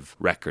definitive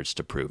records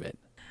to prove it.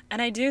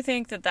 And I do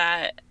think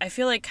that I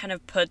feel like kind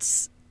of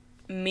puts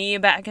me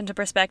back into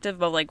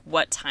perspective of like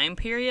what time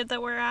period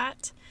that we're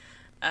at.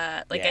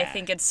 I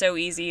think it's so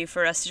easy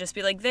for us to just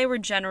be like, they were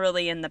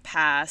generally in the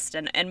past.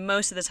 And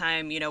most of the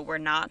time, we're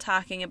not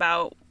talking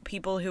about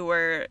people who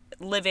were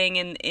living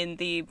in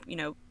the,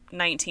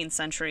 19th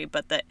century,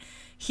 but that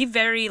he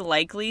very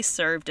likely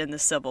served in the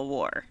Civil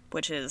War,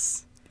 which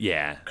is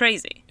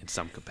crazy. In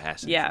some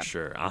capacity, for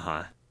sure.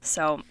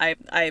 So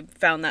I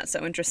found that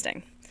so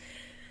interesting.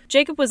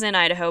 Jacob was in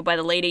Idaho by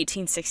the late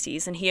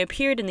 1860s, and he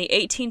appeared in the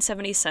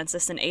 1870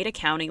 census in Ada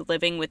County,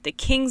 living with the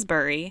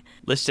Kingsbury,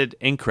 listed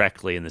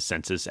incorrectly in the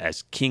census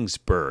as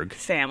Kingsburg,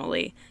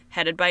 family,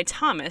 headed by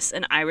Thomas,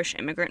 an Irish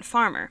immigrant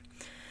farmer.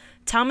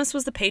 Thomas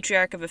was the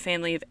patriarch of a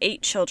family of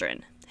 8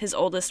 children. His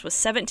oldest was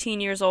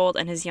 17 years old,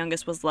 and his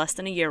youngest was less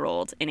than a year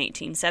old in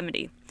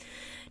 1870.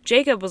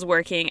 Jacob was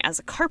working as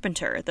a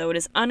carpenter, though it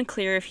is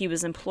unclear if he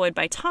was employed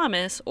by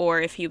Thomas or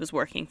if he was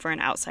working for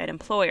an outside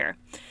employer.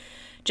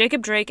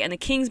 Jacob Drake and the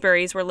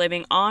Kingsburys were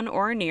living on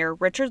or near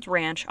Richard's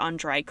Ranch on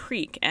Dry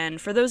Creek,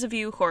 and for those of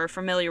you who are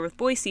familiar with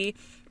Boise,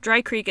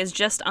 Dry Creek is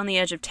just on the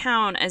edge of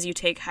town as you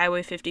take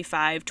Highway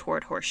 55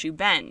 toward Horseshoe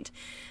Bend.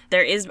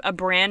 There is a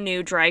brand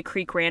new Dry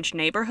Creek Ranch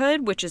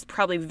neighborhood, which is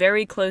probably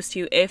very close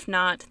to, if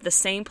not the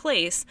same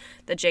place,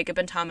 that Jacob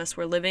and Thomas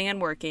were living and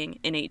working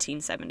in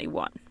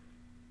 1871.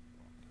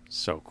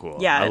 So cool.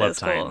 Yeah, I love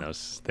tying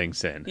those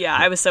things in. Yeah,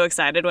 I was so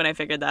excited when I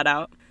figured that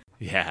out.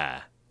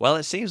 Yeah. Well,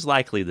 it seems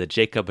likely that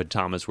Jacob and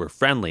Thomas were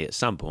friendly at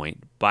some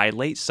point. By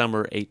late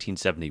summer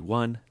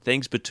 1871,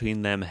 things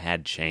between them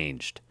had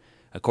changed.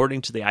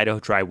 According to the Idaho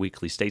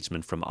Tri-Weekly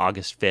Statesman from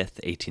August 5th,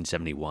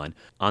 1871,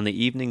 on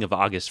the evening of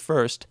August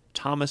 1st,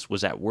 Thomas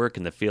was at work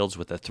in the fields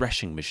with a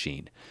threshing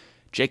machine.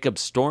 Jacob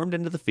stormed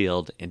into the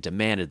field and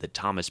demanded that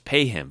Thomas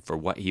pay him for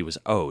what he was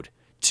owed,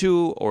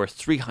 $200 or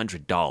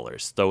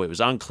 $300, though it was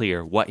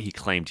unclear what he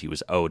claimed he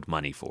was owed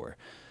money for.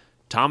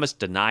 Thomas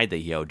denied that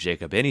he owed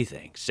Jacob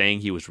anything,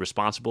 saying he was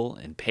responsible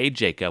and paid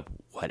Jacob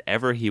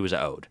whatever he was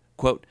owed.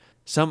 Quote,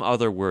 some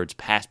other words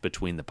passed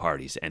between the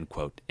parties, end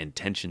quote, and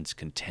tensions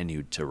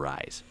continued to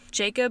rise.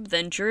 Jacob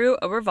then drew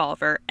a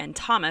revolver and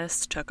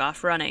Thomas took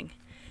off running.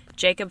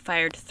 Jacob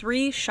fired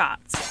 3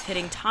 shots,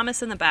 hitting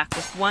Thomas in the back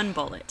with 1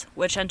 bullet,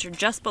 which entered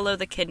just below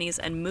the kidneys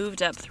and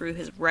moved up through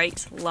his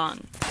right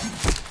lung.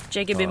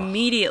 Jacob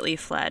immediately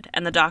fled,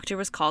 and the doctor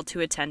was called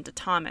to attend to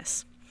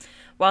Thomas.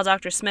 While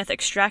Dr. Smith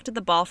extracted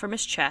the ball from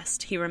his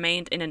chest, he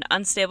remained in an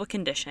unstable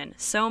condition,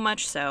 so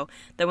much so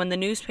that when the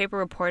newspaper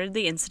reported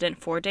the incident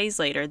 4 days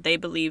later, they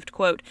believed,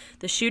 quote,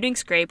 the shooting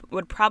scrape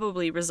would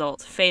probably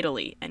result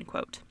fatally, end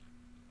quote.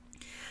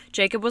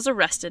 Jacob was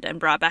arrested and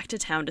brought back to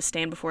town to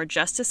stand before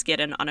Justice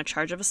Giddon on a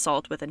charge of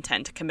assault with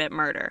intent to commit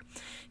murder.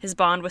 His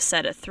bond was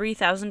set at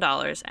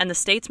 $3,000, and the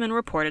Statesman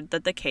reported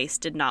that the case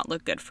did not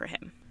look good for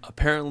him.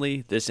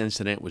 Apparently, this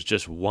incident was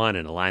just one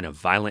in a line of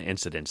violent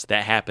incidents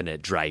that happened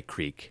at Dry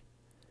Creek.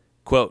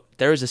 Quote,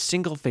 there is a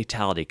single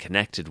fatality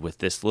connected with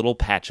this little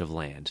patch of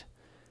land.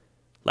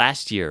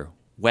 Last year,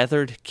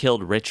 Weathered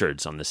killed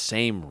Richards on the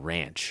same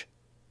ranch,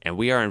 and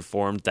we are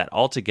informed that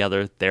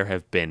altogether there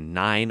have been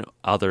 9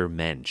 other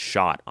men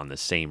shot on the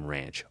same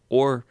ranch,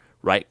 or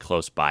right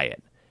close by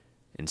it.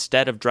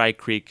 Instead of Dry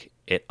Creek,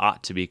 it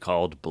ought to be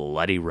called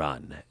Bloody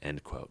Run,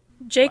 end quote.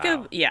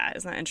 Jacob, wow. Yeah,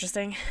 isn't that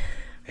interesting?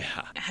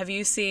 Yeah. Have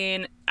you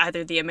seen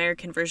either the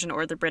American version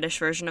or the British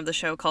version of the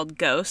show called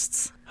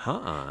Ghosts?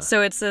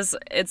 So it's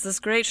this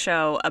great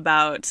show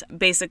about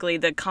basically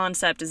the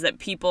concept is that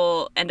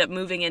people end up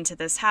moving into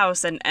this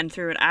house and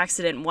through an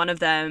accident, one of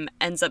them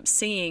ends up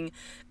seeing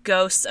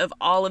ghosts of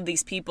all of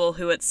these people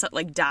who had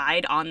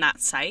died on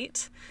that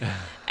site.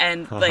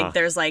 And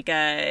there's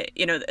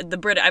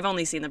I've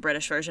only seen the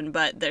British version,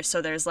 but there's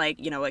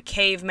a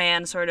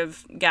caveman sort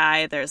of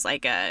guy. There's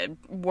a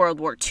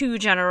World War II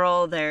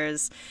general.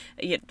 There's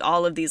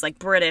all of these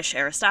British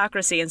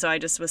Ghostocracy, and so I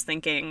just was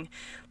thinking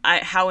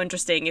how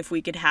interesting if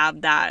we could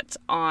have that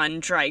on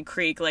Dry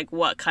Creek, like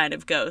what kind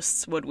of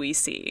ghosts would we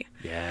see?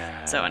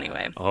 Yeah. So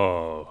anyway.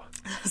 Oh.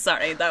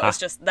 Sorry, that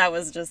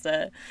was just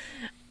a...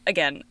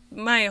 Again,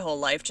 my whole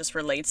life just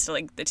relates to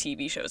like the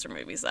TV shows or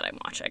movies that I'm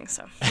watching,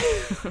 so...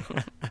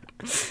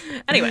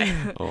 Anyway.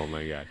 Oh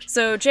my gosh.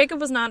 So Jacob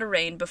was not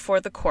arraigned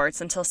before the courts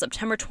until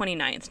September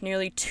 29th,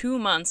 nearly 2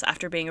 months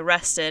after being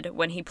arrested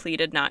when he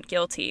pleaded not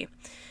guilty.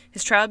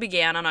 His trial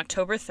began on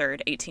October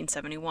 3rd,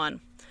 1871.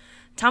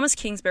 Thomas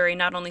Kingsbury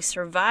not only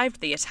survived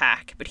the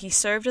attack, but he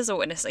served as a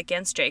witness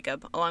against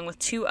Jacob, along with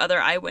 2 other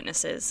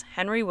eyewitnesses,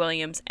 Henry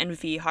Williams and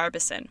V.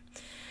 Harbison.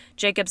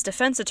 Jacob's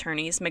defense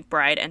attorneys,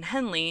 McBride and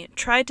Henley,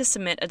 tried to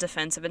submit a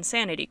defense of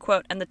insanity,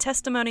 quote, and the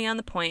testimony on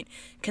the point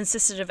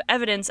consisted of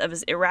evidence of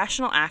his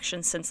irrational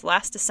actions since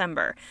last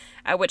December,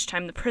 at which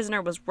time the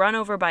prisoner was run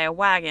over by a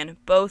wagon,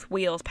 both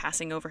wheels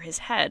passing over his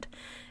head,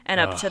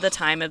 and up to the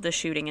time of the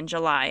shooting in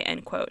July,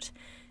 end quote.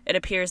 It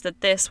appears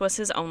that this was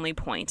his only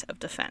point of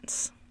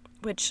defense.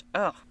 Which,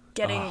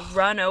 getting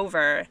run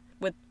over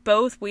with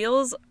both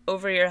wheels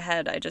over your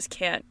head, I just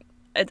can't.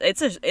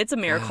 It's a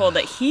miracle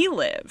that he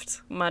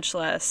lived, much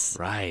less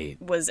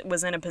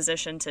was in a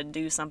position to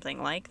do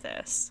something like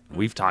this.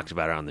 We've talked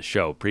about it on the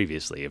show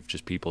previously of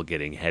just people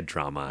getting head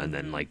trauma and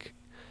then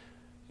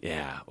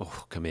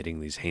committing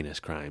these heinous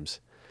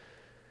crimes.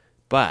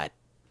 But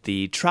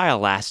the trial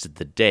lasted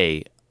the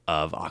day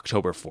of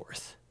October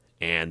 4th,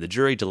 and the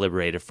jury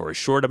deliberated for a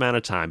short amount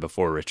of time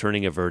before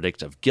returning a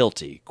verdict of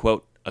guilty,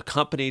 quote,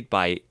 accompanied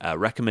by a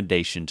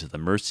recommendation to the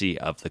mercy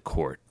of the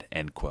court,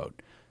 end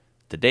quote.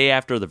 The day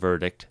after the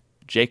verdict,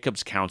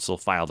 Jacob's counsel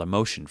filed a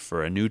motion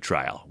for a new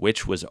trial,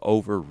 which was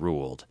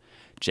overruled.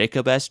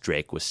 Jacob S.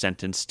 Drake was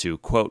sentenced to,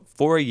 quote,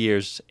 4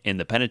 years in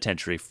the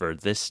penitentiary for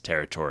this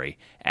territory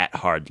at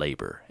hard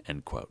labor,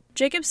 end quote.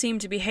 Jacob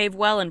seemed to behave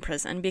well in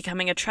prison,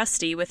 becoming a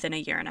trustee within a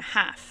year and a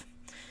half.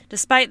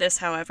 Despite this,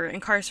 however,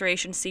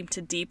 incarceration seemed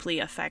to deeply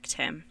affect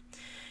him.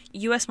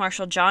 U.S.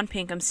 Marshal John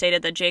Pinkham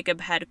stated that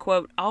Jacob had,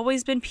 quote,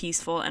 always been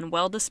peaceful and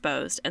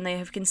well-disposed, and they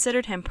have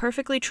considered him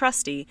perfectly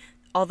trusty,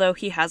 although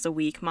he has a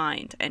weak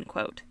mind, end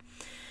quote.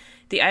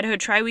 The Idaho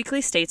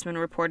Tri-Weekly Statesman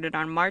reported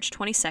on March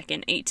 22,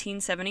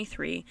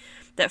 1873,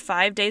 that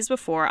 5 days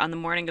before, on the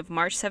morning of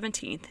March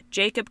 17th,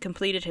 Jacob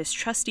completed his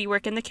trustee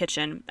work in the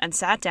kitchen and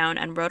sat down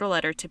and wrote a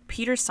letter to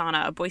Peter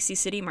Sana, a Boise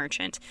City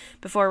merchant,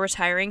 before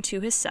retiring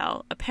to his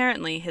cell,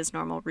 apparently his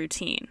normal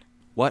routine.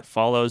 What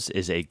follows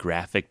is a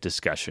graphic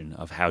discussion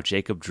of how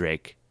Jacob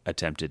Drake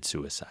attempted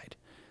suicide.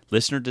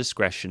 Listener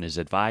discretion is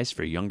advised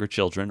for younger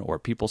children or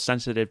people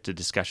sensitive to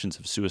discussions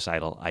of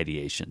suicidal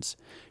ideations.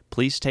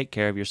 Please take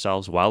care of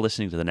yourselves while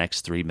listening to the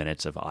next 3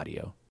 minutes of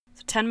audio.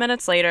 10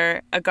 minutes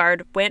later, a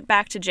guard went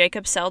back to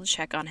Jacob's cell to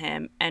check on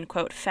him and,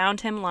 quote, found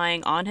him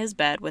lying on his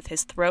bed with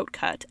his throat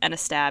cut and a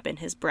stab in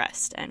his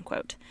breast, end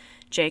quote.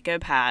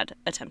 Jacob had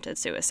attempted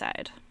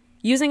suicide.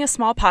 Using a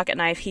small pocket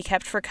knife he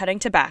kept for cutting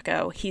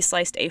tobacco, he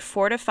sliced a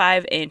 4 to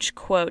 5 inch,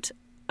 quote,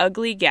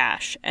 ugly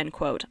gash, end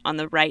quote, on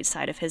the right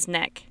side of his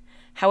neck.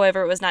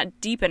 However, it was not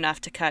deep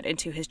enough to cut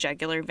into his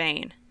jugular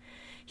vein.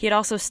 He had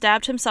also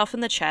stabbed himself in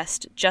the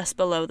chest, just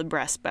below the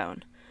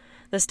breastbone.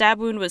 The stab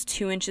wound was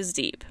 2 inches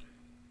deep.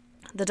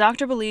 The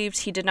doctor believed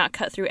he did not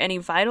cut through any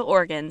vital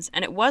organs,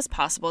 and it was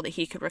possible that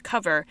he could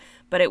recover,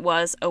 but it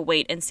was a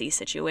wait-and-see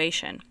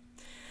situation.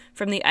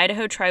 From the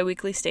Idaho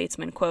Tri-Weekly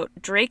Statesman, quote,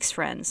 Drake's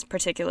friends,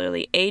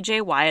 particularly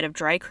A.J. Wyatt of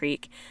Dry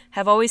Creek,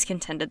 have always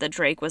contended that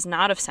Drake was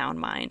not of sound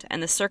mind,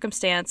 and the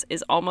circumstance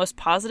is almost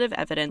positive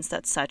evidence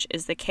that such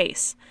is the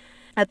case.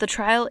 At the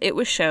trial, it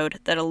was showed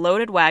that a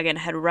loaded wagon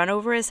had run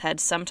over his head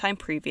sometime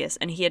previous,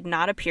 and he had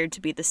not appeared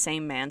to be the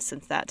same man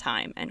since that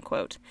time, end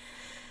quote.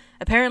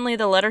 Apparently,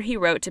 the letter he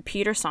wrote to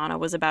Peter Sana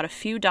was about a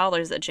few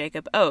dollars that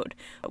Jacob owed,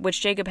 which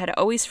Jacob had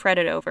always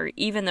fretted over,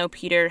 even though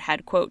Peter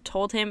had, quote,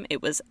 told him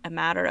it was a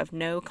matter of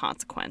no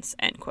consequence,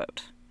 end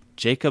quote.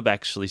 Jacob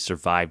actually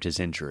survived his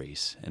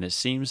injuries, and it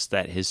seems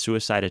that his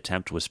suicide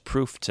attempt was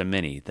proof to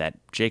many that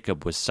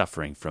Jacob was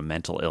suffering from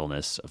mental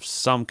illness of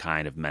some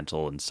kind of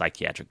mental and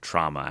psychiatric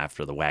trauma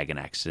after the wagon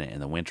accident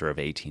in the winter of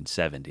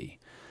 1870.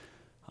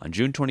 On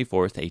June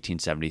 24,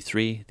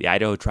 1873, the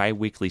Idaho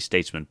Tri-Weekly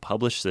Statesman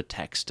published the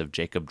text of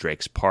Jacob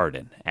Drake's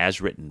pardon,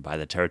 as written by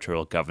the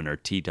territorial governor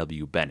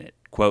T.W. Bennett,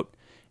 quote,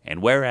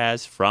 and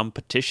whereas from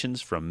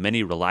petitions from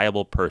many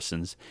reliable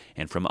persons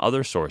and from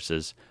other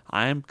sources,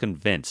 I am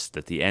convinced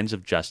that the ends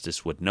of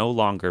justice would no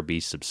longer be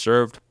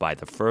subserved by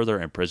the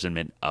further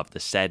imprisonment of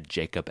the said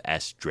Jacob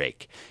S.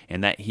 Drake,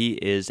 and that he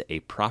is a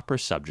proper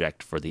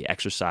subject for the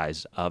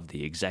exercise of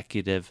the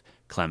executive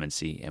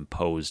clemency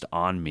imposed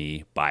on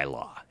me by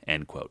law,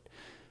 end quote.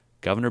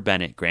 Governor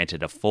Bennett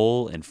granted a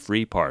full and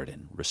free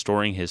pardon,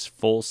 restoring his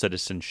full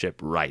citizenship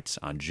rights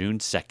on June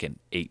 2,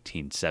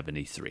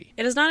 1873.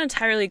 It is not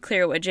entirely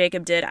clear what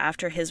Jacob did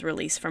after his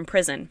release from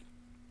prison.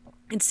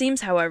 It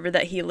seems, however,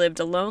 that he lived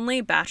a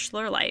lonely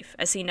bachelor life,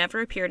 as he never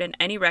appeared in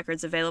any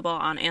records available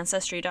on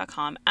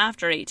Ancestry.com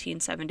after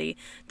 1870,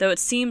 though it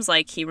seems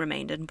like he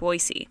remained in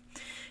Boise.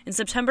 In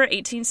September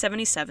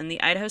 1877,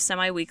 the Idaho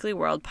Semi-Weekly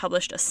World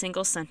published a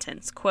single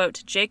sentence,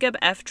 quote, Jacob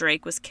F.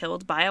 Drake was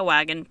killed by a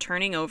wagon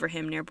turning over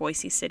him near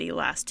Boise City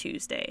last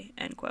Tuesday,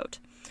 end quote.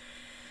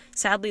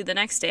 Sadly, the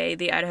next day,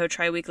 the Idaho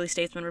Tri-Weekly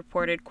Statesman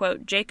reported,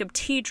 quote, Jacob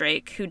T.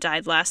 Drake, who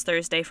died last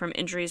Thursday from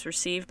injuries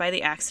received by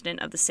the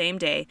accident of the same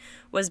day,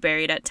 was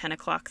buried at 10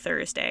 o'clock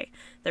Thursday.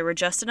 There were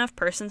just enough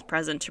persons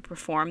present to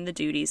perform the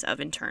duties of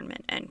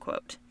internment, end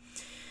quote.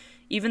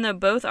 Even though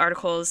both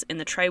articles in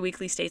the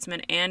Tri-Weekly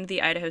Statesman and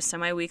the Idaho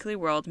Semi-Weekly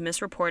World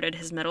misreported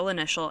his middle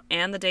initial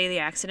and the day the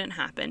accident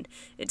happened,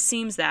 it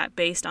seems that,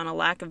 based on a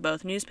lack of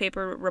both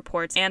newspaper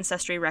reports and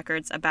ancestry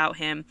records about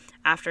him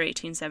after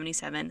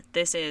 1877,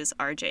 this is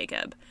our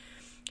Jacob.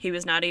 He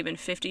was not even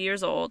 50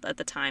 years old at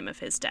the time of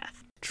his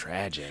death.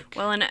 Tragic.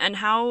 Well, and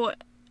how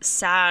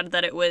sad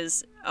that it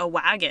was a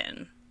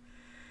wagon.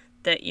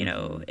 That, you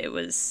know,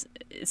 it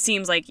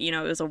seems like, you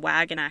know, it was a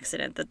wagon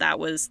accident, that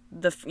was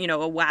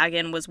a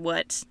wagon was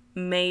what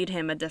made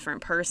him a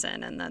different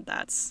person, and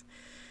that's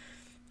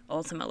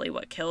ultimately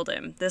what killed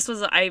him.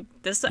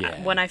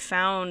 When I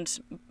found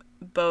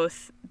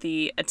both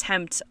the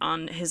attempt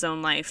on his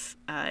own life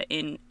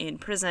in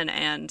prison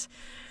and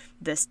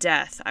this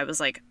death, I was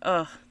like,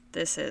 oh,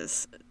 this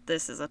is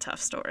a tough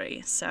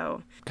story.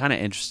 So kind of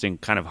interesting,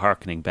 kind of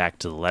hearkening back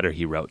to the letter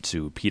he wrote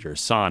to Peter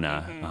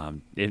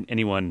Sauna.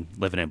 Anyone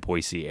living in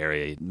Boise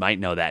area might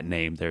know that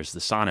name. There's the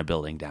Sauna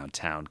building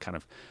downtown, kind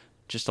of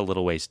just a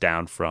little ways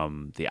down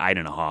from the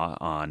Idaho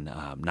on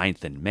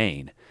 9th and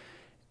Main.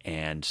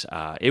 And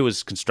it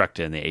was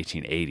constructed in the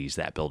 1880s,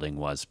 that building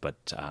was,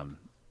 but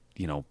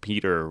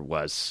Peter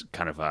was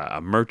kind of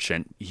a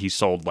merchant. He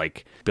sold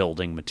like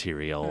building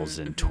materials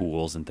and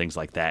tools and things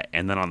like that.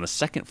 And then on the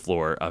second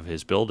floor of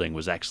his building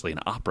was actually an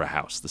opera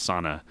house, the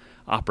Sauna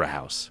Opera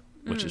House,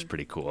 which is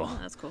pretty cool. Oh,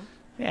 that's cool.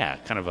 Yeah,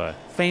 kind of a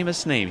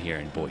famous name here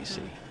in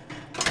Boise.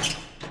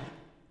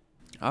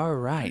 All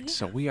right,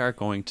 so we are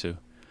going to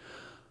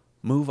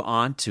move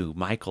on to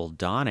Michael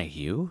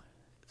Donahue.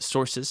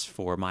 Sources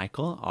for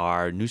Michael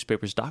are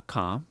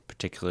newspapers.com,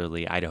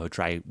 particularly Idaho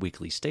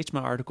Tri-Weekly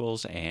Statesman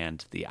articles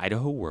and the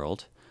Idaho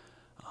World,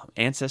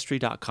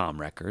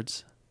 Ancestry.com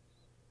records,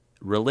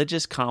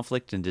 religious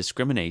conflict and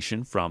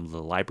discrimination from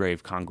the Library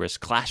of Congress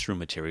classroom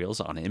materials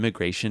on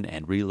immigration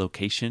and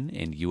relocation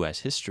in U.S.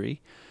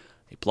 history,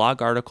 a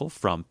blog article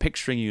from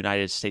Picturing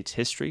United States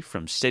History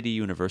from City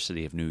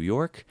University of New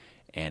York,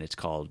 and it's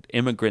called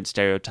Immigrant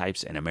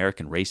Stereotypes and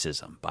American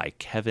Racism by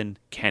Kevin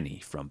Kenny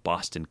from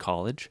Boston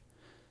College,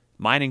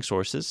 mining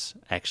sources,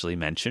 actually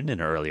mentioned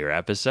in earlier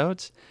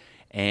episodes,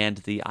 and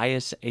the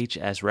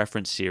ISHS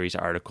reference series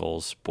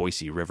articles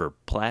Boise River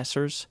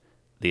Placers,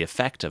 The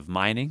Effect of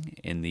Mining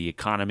in the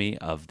Economy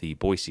of the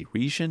Boise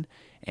Region,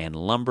 and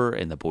Lumber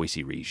in the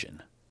Boise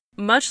Region.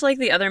 Much like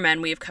the other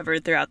men we have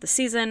covered throughout the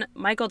season,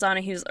 Michael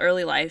Donahue's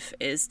early life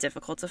is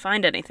difficult to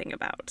find anything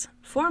about.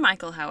 For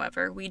Michael,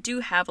 however, we do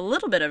have a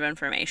little bit of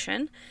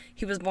information.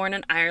 He was born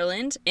in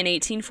Ireland in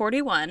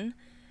 1841,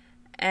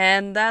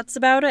 and that's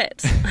about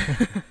it.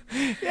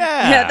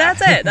 Yeah,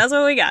 that's it. That's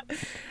what we got.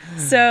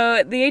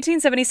 So the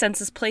 1870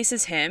 census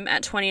places him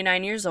at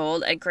 29 years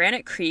old at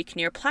Granite Creek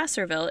near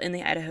Placerville in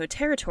the Idaho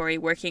Territory,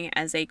 working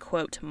as a,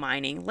 quote,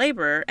 mining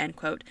laborer, end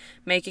quote,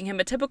 making him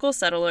a typical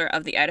settler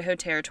of the Idaho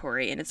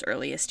Territory in its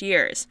earliest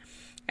years.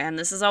 And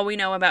this is all we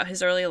know about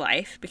his early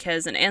life,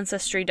 because an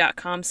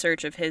Ancestry.com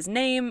search of his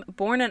name,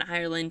 born in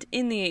Ireland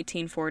in the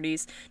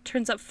 1840s,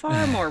 turns up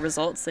far more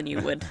results than you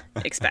would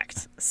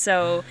expect.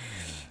 So,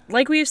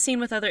 like we've seen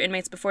with other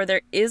inmates before,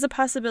 there is a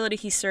possibility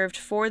he served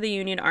for the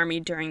Union Army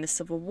during the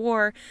Civil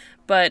War,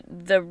 but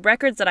the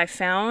records that I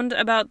found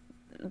about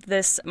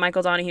this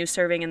Michael Donahue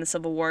serving in the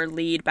Civil War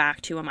lead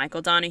back to a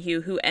Michael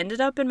Donahue who ended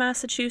up in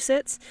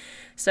Massachusetts.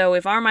 So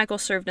if our Michael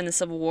served in the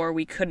Civil War,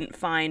 we couldn't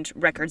find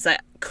records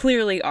that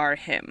clearly are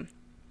him.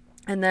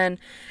 And then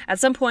at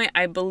some point,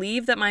 I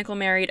believe that Michael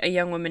married a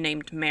young woman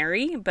named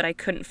Mary, but I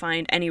couldn't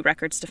find any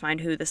records to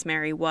find who this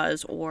Mary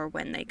was or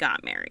when they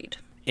got married.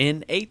 In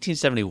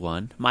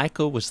 1871,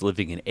 Michael was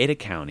living in Ada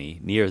County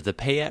near the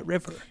Payette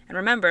River. And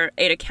remember,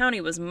 Ada County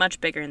was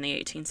much bigger in the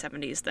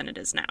 1870s than it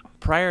is now.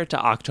 Prior to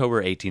October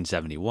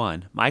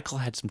 1871, Michael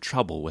had some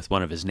trouble with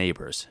one of his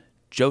neighbors,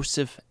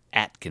 Joseph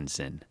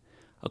Atkinson.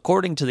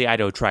 According to the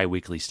Idaho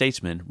Tri-Weekly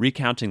Statesman,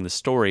 recounting the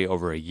story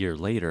over a year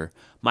later,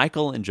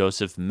 Michael and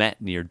Joseph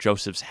met near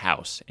Joseph's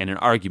house, and an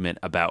argument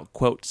about,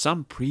 quote,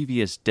 some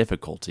previous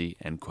difficulty,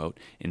 end quote,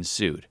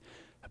 ensued.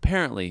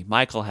 Apparently,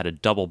 Michael had a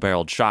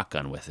double-barreled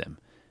shotgun with him.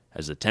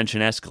 As the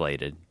tension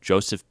escalated,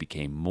 Joseph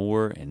became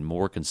more and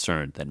more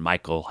concerned that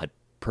Michael had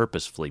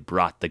purposefully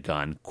brought the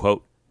gun,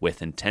 quote,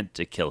 with intent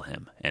to kill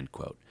him, end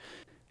quote.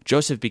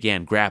 Joseph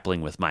began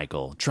grappling with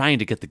Michael, trying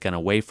to get the gun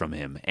away from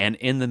him, and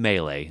in the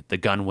melee, the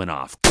gun went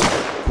off,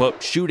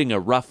 quote, shooting a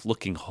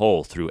rough-looking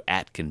hole through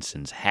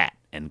Atkinson's hat,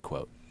 end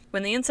quote.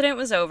 When the incident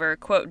was over,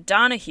 quote,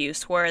 Donahue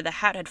swore the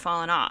hat had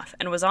fallen off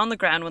and was on the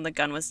ground when the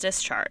gun was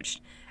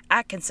discharged.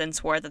 Atkinson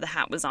swore that the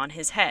hat was on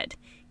his head.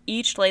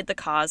 Each laid the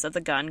cause of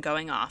the gun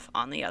going off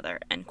on the other,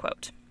 end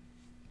quote.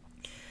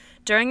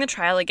 During the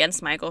trial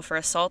against Michael for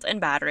assault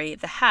and battery,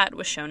 the hat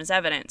was shown as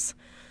evidence.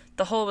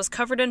 The hole was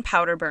covered in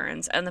powder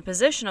burns, and the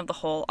position of the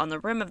hole on the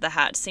rim of the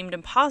hat seemed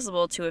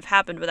impossible to have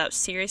happened without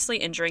seriously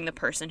injuring the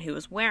person who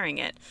was wearing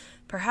it,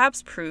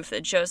 perhaps proof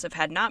that Joseph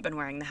had not been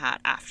wearing the hat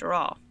after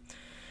all.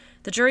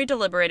 The jury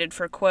deliberated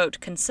for, quote,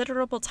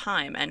 considerable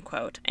time, end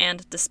quote,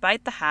 and,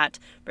 despite the hat,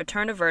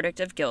 returned a verdict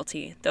of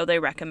guilty, though they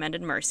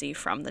recommended mercy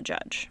from the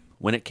judge.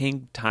 When it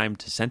came time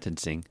to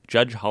sentencing,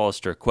 Judge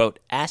Hollister, quote,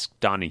 asked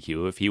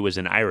Donahue if he was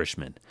an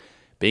Irishman.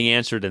 Being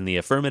answered in the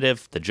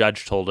affirmative, the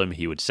judge told him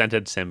he would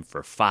sentence him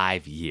for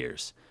 5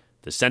 years.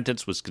 The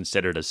sentence was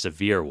considered a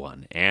severe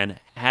one and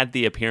had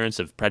the appearance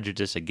of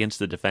prejudice against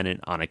the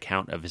defendant on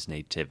account of his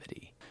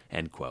nativity,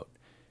 end quote.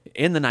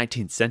 In the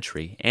 19th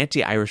century,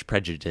 anti-Irish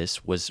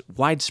prejudice was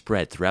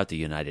widespread throughout the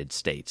United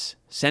States.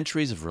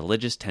 Centuries of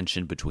religious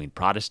tension between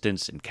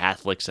Protestants and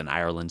Catholics in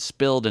Ireland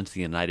spilled into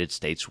the United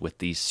States with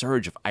the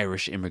surge of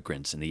Irish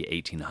immigrants in the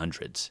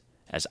 1800s.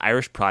 As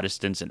Irish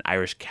Protestants and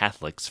Irish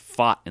Catholics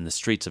fought in the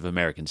streets of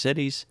American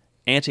cities,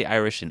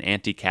 anti-Irish and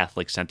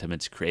anti-Catholic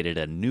sentiments created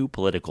a new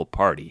political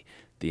party,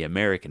 the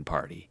American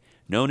Party,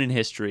 known in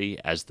history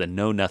as the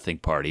Know-Nothing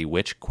Party,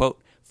 which,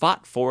 quote,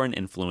 fought foreign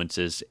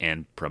influences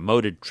and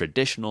promoted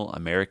traditional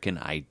American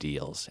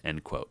ideals,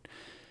 end quote.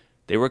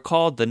 They were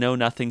called the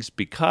Know-Nothings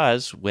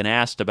because, when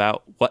asked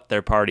about what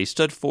their party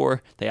stood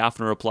for, they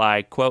often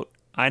replied, quote,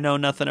 I know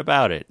nothing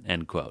about it,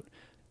 end quote.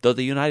 Though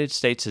the United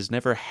States has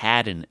never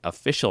had an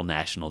official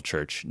national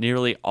church,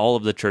 nearly all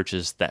of the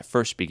churches that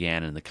first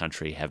began in the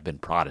country have been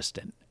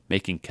Protestant,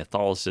 making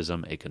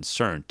Catholicism a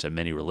concern to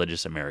many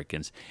religious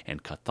Americans,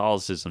 and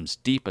Catholicism's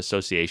deep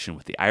association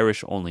with the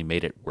Irish only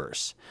made it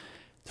worse.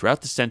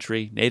 Throughout the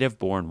century,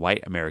 native-born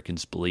white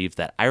Americans believed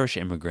that Irish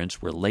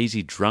immigrants were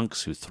lazy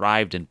drunks who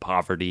thrived in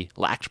poverty,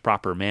 lacked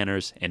proper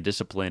manners and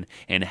discipline,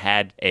 and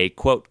had a,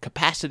 quote,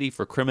 capacity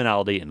for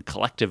criminality and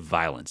collective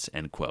violence,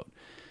 end quote.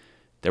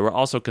 There were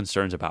also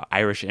concerns about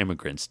Irish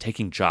immigrants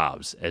taking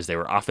jobs, as they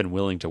were often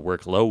willing to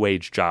work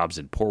low-wage jobs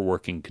in poor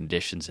working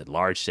conditions in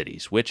large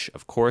cities, which,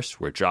 of course,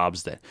 were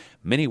jobs that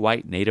many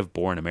white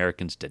native-born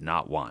Americans did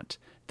not want.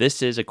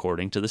 This is,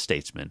 according to the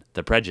Statesman,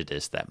 the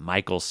prejudice that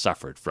Michael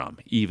suffered from,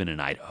 even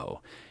in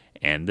Idaho.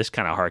 And this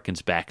kind of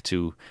harkens back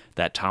to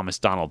that Thomas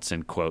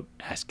Donaldson quote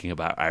asking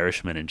about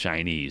Irishmen and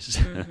Chinese.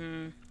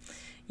 Mm-hmm.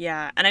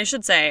 Yeah, and I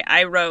should say,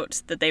 I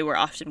wrote that they were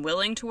often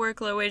willing to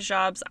work low-wage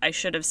jobs. I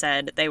should have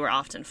said they were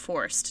often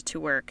forced to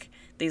work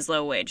these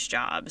low-wage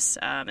jobs,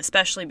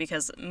 especially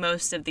because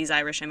most of these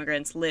Irish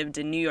immigrants lived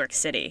in New York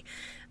City,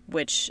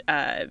 which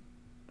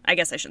I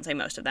guess I shouldn't say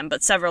most of them,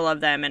 but several of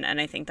them, and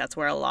I think that's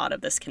where a lot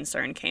of this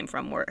concern came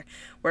from,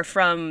 were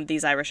from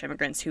these Irish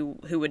immigrants who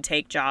would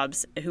take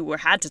jobs,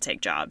 had to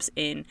take jobs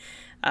in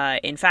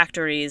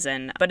factories,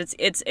 but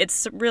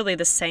it's really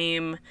the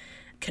same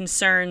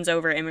concerns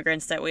over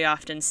immigrants that we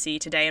often see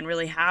today and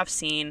really have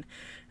seen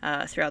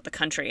throughout the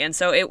country. And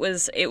so it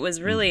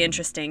was really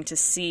interesting to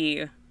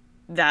see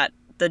that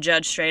the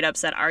judge straight up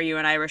said, "Are you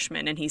an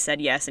Irishman?" And he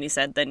said yes, and he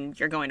said, "Then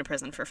you're going to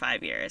prison for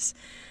 5 years."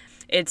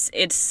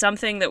 It's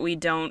something that we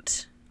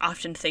don't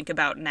often think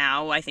about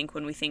now. I think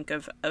when we think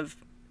of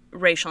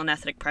racial and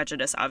ethnic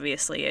prejudice,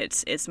 obviously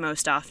it's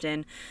most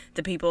often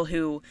the people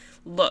who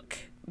look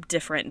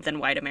different than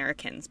white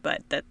Americans,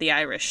 but that the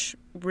Irish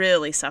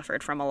really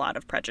suffered from a lot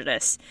of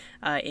prejudice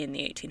in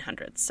the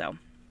 1800s. So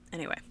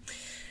anyway.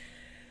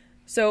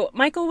 So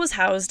Michael was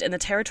housed in the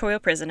territorial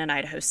prison in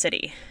Idaho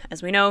City.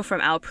 As we know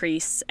from Al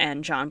Priest's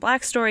and John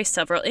Black's story,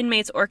 several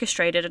inmates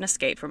orchestrated an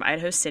escape from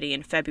Idaho City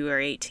in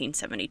February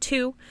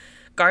 1872.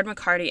 Guard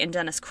McCarty and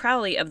Dennis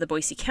Crowley of the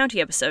Boise County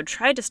episode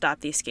tried to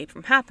stop the escape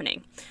from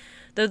happening.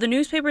 Though the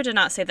newspaper did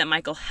not say that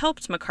Michael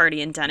helped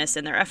McCarty and Dennis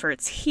in their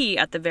efforts, he,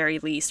 at the very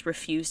least,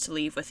 refused to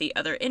leave with the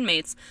other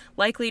inmates,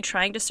 likely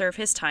trying to serve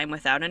his time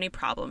without any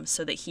problems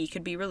so that he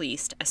could be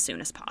released as soon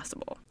as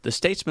possible. The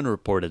Statesman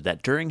reported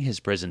that during his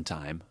prison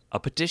time, a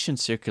petition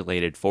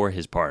circulated for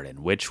his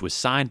pardon, which was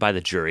signed by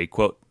the jury,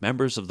 quote,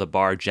 members of the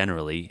bar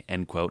generally,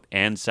 end quote,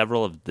 and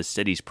several of the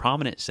city's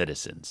prominent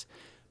citizens.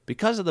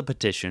 Because of the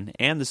petition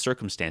and the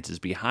circumstances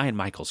behind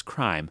Michael's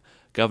crime,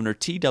 Governor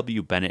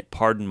T.W. Bennett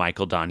pardoned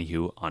Michael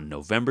Donahue on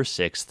November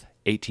 6,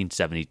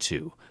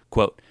 1872.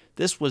 Quote,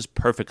 this was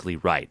perfectly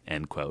right,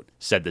 end quote,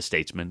 said the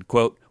Statesman.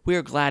 Quote, we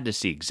are glad to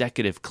see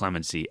executive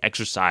clemency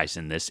exercised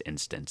in this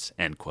instance,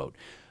 end quote.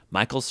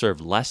 Michael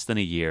served less than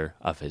a year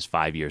of his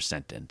 5-year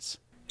sentence.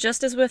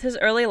 Just as with his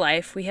early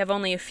life, we have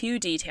only a few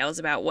details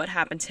about what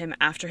happened to him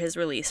after his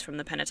release from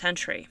the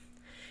penitentiary.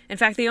 In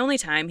fact, the only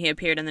time he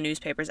appeared in the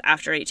newspapers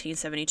after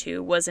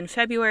 1872 was in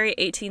February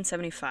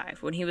 1875,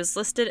 when he was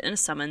listed in a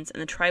summons in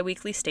the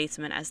Tri-Weekly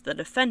Statesman as the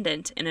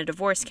defendant in a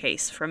divorce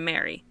case from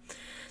Mary.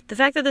 The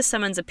fact that the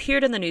summons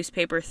appeared in the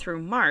newspaper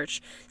through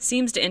March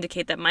seems to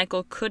indicate that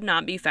Michael could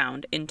not be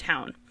found in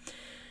town.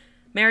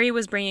 Mary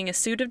was bringing a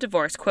suit of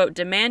divorce, quote,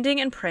 demanding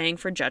and praying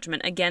for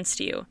judgment against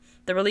you.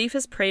 The relief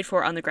is prayed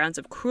for on the grounds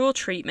of cruel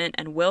treatment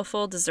and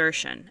willful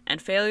desertion,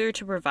 and failure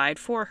to provide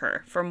for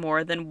her for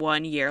more than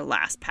 1 year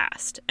last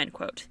past, end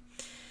quote.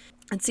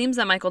 It seems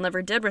that Michael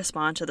never did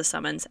respond to the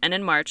summons, and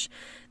in March,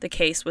 the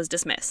case was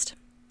dismissed.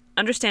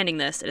 Understanding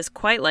this, it is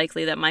quite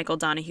likely that Michael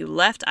Donahue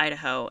left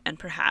Idaho and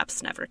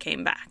perhaps never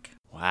came back.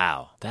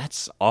 Wow,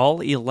 that's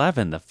all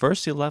 11. The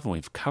first 11.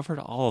 We've covered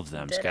all of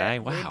them, Sky.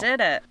 Wow. We did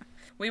it.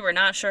 We were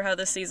not sure how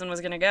this season was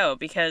going to go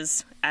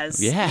because,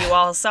 as you Yeah.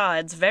 all saw,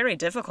 it's very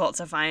difficult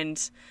to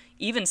find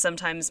even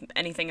sometimes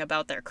anything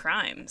about their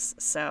crimes.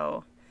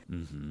 So,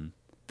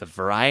 The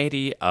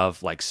variety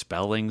of like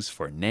spellings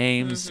for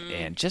names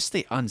and just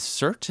the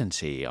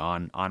uncertainty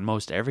on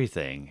most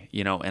everything,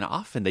 you know, and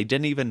often they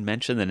didn't even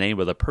mention the name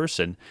of the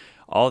person.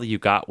 All you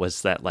got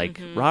was that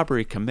like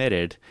robbery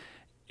committed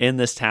in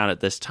this town at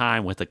this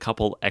time with a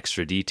couple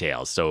extra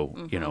details.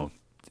 So, you know,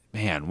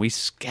 man, we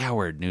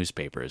scoured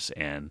newspapers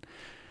and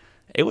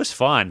it was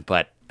fun,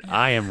 but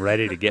I am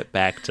ready to get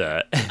back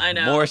to I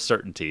know. more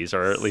certainties,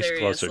 or at least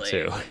closer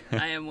seriously,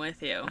 to. I am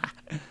with you.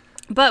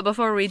 But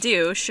before we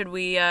do, should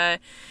we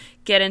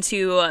get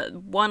into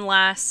one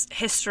last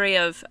history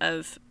of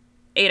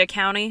Ada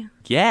County?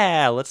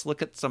 Yeah, let's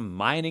look at some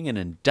mining and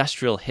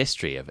industrial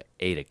history of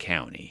Ada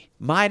County.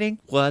 Mining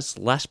was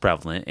less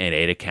prevalent in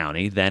Ada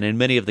County than in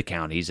many of the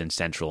counties in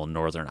central and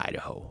northern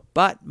Idaho,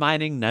 but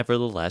mining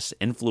nevertheless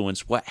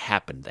influenced what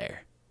happened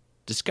there.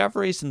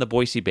 Discoveries in the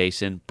Boise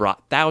Basin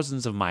brought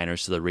thousands of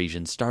miners to the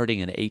region starting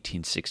in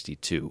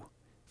 1862.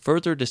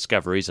 Further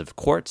discoveries of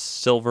quartz,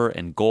 silver,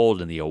 and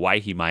gold in the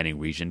Owyhee mining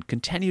region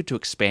continued to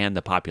expand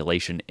the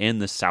population in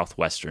the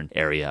southwestern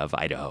area of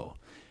Idaho.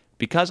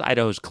 Because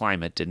Idaho's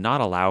climate did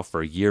not allow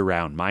for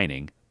year-round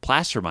mining,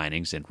 placer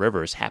minings in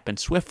rivers happened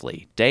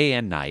swiftly, day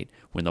and night,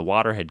 when the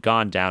water had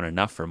gone down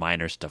enough for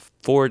miners to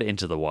ford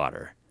into the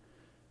water.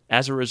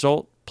 As a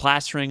result,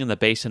 plastering in the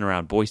basin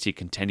around Boise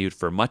continued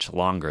for much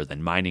longer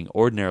than mining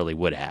ordinarily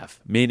would have,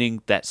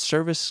 meaning that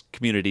service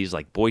communities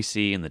like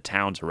Boise and the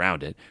towns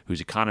around it,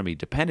 whose economy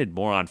depended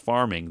more on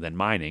farming than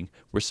mining,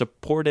 were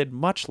supported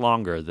much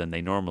longer than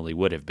they normally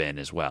would have been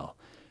as well.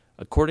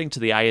 According to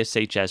the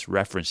ISHS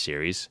reference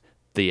series,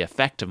 the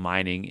effect of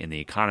mining in the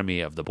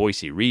economy of the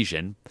Boise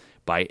region,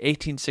 by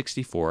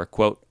 1864,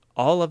 quote,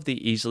 all of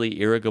the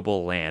easily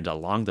irrigable land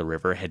along the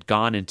river had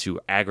gone into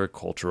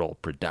agricultural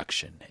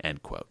production,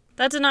 end quote.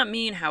 That did not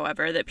mean,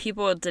 however, that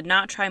people did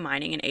not try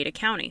mining in Ada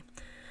County.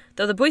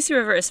 Though the Boise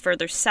River is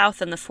further south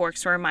than the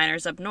forks where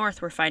miners up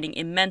north were finding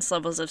immense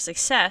levels of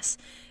success,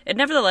 it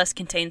nevertheless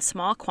contained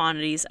small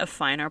quantities of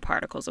finer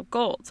particles of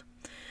gold.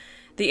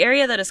 The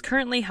area that is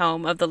currently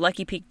home of the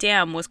Lucky Peak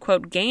Dam was,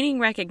 quote, gaining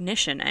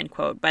recognition, end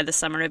quote, by the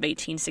summer of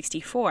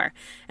 1864,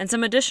 and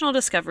some additional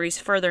discoveries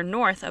further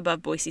north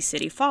above Boise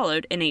City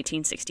followed in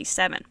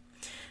 1867.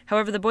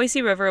 However, the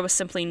Boise River was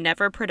simply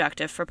never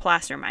productive for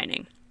placer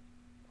mining.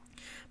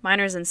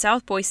 Miners in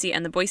South Boise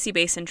and the Boise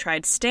Basin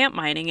tried stamp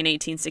mining in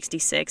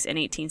 1866 and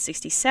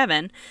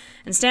 1867,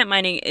 and stamp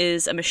mining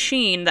is a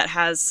machine that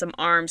has some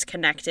arms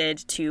connected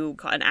to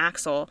an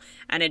axle,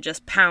 and it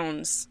just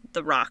pounds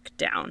the rock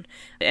down,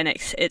 and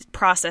it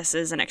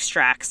processes and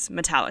extracts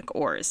metallic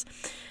ores.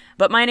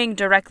 But mining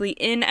directly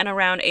in and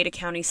around Ada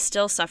County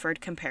still suffered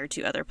compared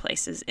to other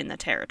places in the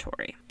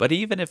territory. But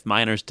even if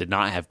miners did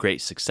not have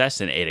great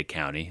success in Ada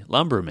County,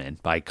 lumbermen,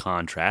 by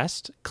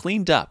contrast,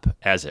 cleaned up,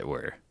 as it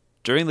were.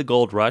 During the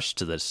gold rush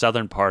to the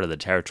southern part of the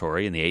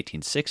territory in the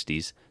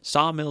 1860s,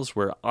 sawmills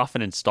were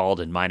often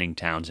installed in mining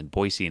towns in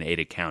Boise and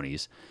Ada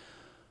counties,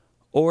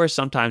 or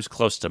sometimes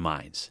close to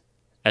mines.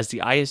 As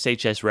the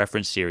ISHS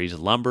reference series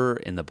Lumber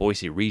in the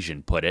Boise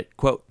region put it,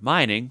 quote,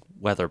 mining,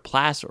 whether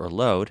placer or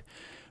lode,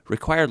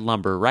 required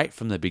lumber right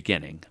from the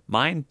beginning.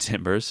 Mine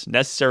timbers,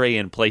 necessary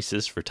in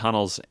places for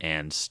tunnels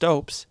and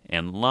stopes,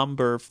 and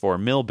lumber for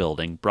mill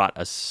building brought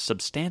a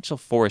substantial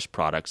forest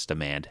products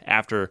demand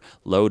after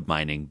lode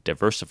mining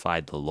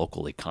diversified the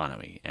local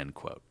economy, end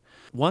quote.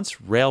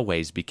 Once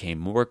railways became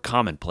more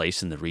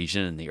commonplace in the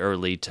region in the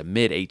early to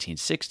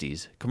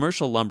mid-1860s,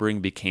 commercial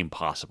lumbering became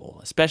possible,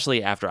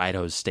 especially after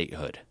Idaho's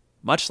statehood.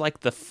 Much like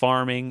the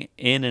farming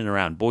in and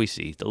around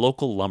Boise, the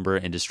local lumber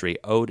industry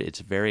owed its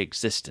very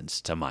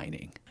existence to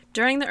mining.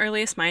 During the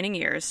earliest mining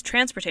years,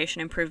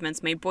 transportation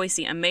improvements made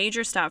Boise a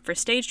major stop for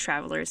stage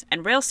travelers,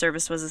 and rail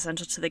service was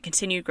essential to the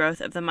continued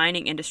growth of the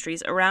mining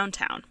industries around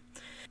town.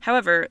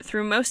 However,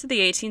 through most of the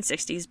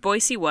 1860s,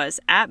 Boise was,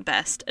 at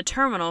best, a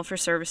terminal for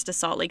service to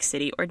Salt Lake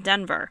City or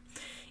Denver.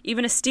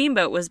 Even a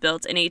steamboat was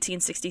built in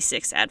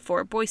 1866 at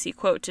Fort Boise,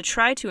 quote, to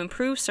try to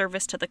improve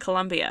service to the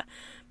Columbia,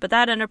 but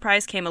that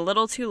enterprise came a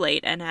little too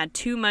late and had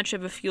too much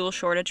of a fuel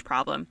shortage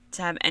problem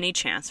to have any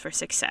chance for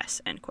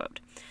success, end quote.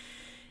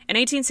 In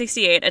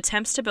 1868,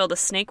 attempts to build a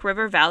Snake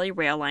River Valley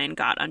rail line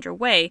got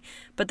underway,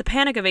 but the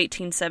Panic of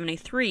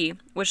 1873,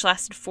 which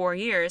lasted 4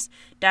 years,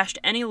 dashed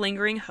any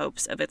lingering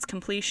hopes of its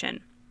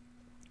completion.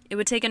 It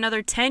would take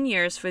another 10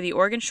 years for the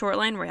Oregon Short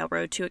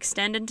Railroad to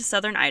extend into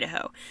southern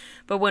Idaho,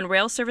 but when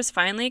rail service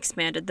finally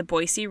expanded, the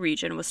Boise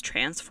region was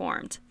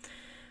transformed.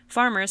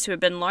 Farmers who had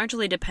been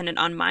largely dependent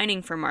on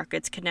mining for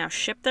markets could now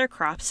ship their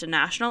crops to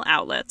national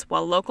outlets,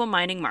 while local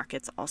mining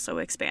markets also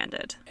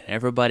expanded. And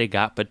everybody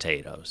got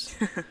potatoes.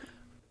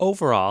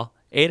 Overall,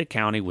 Ada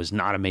County was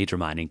not a major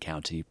mining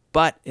county,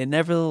 but it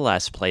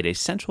nevertheless played a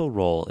central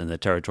role in the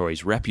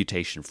territory's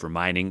reputation for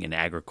mining and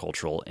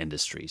agricultural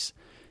industries.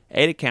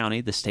 Ada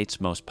County, the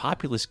state's most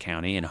populous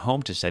county and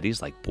home to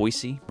cities like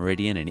Boise,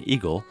 Meridian, and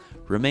Eagle,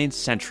 remains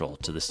central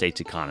to the state's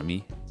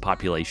economy,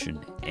 population,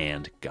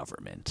 and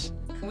government.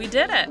 We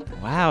did it.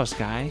 Wow,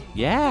 Sky.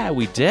 Yeah,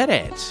 we did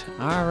it.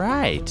 All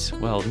right.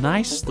 Well,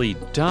 nicely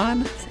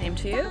done. Same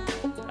to you.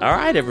 All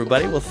right,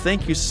 everybody. Well,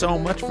 thank you so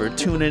much for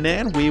tuning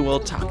in. We will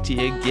talk to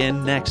you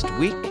again next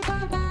week.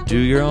 Do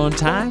your own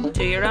time.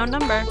 Do your own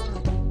number.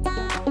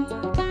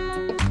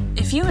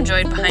 If you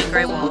enjoyed Behind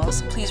Gray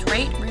Walls, please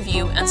rate,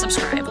 review, and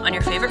subscribe on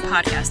your favorite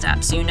podcast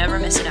app so you never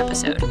miss an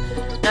episode.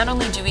 Not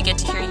only do we get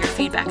to hear your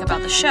feedback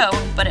about the show,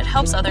 but it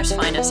helps others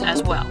find us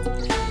as well.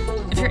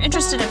 If you're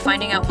interested in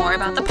finding out more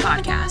about the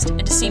podcast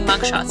and to see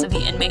mugshots of the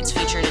inmates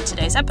featured in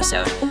today's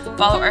episode,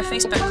 follow our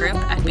Facebook group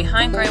at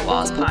Behind Gray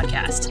Walls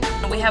Podcast.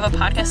 And we have a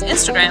podcast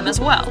Instagram as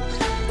well.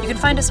 You can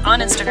find us on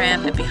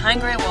Instagram at Behind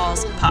Gray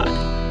Walls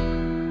Pod.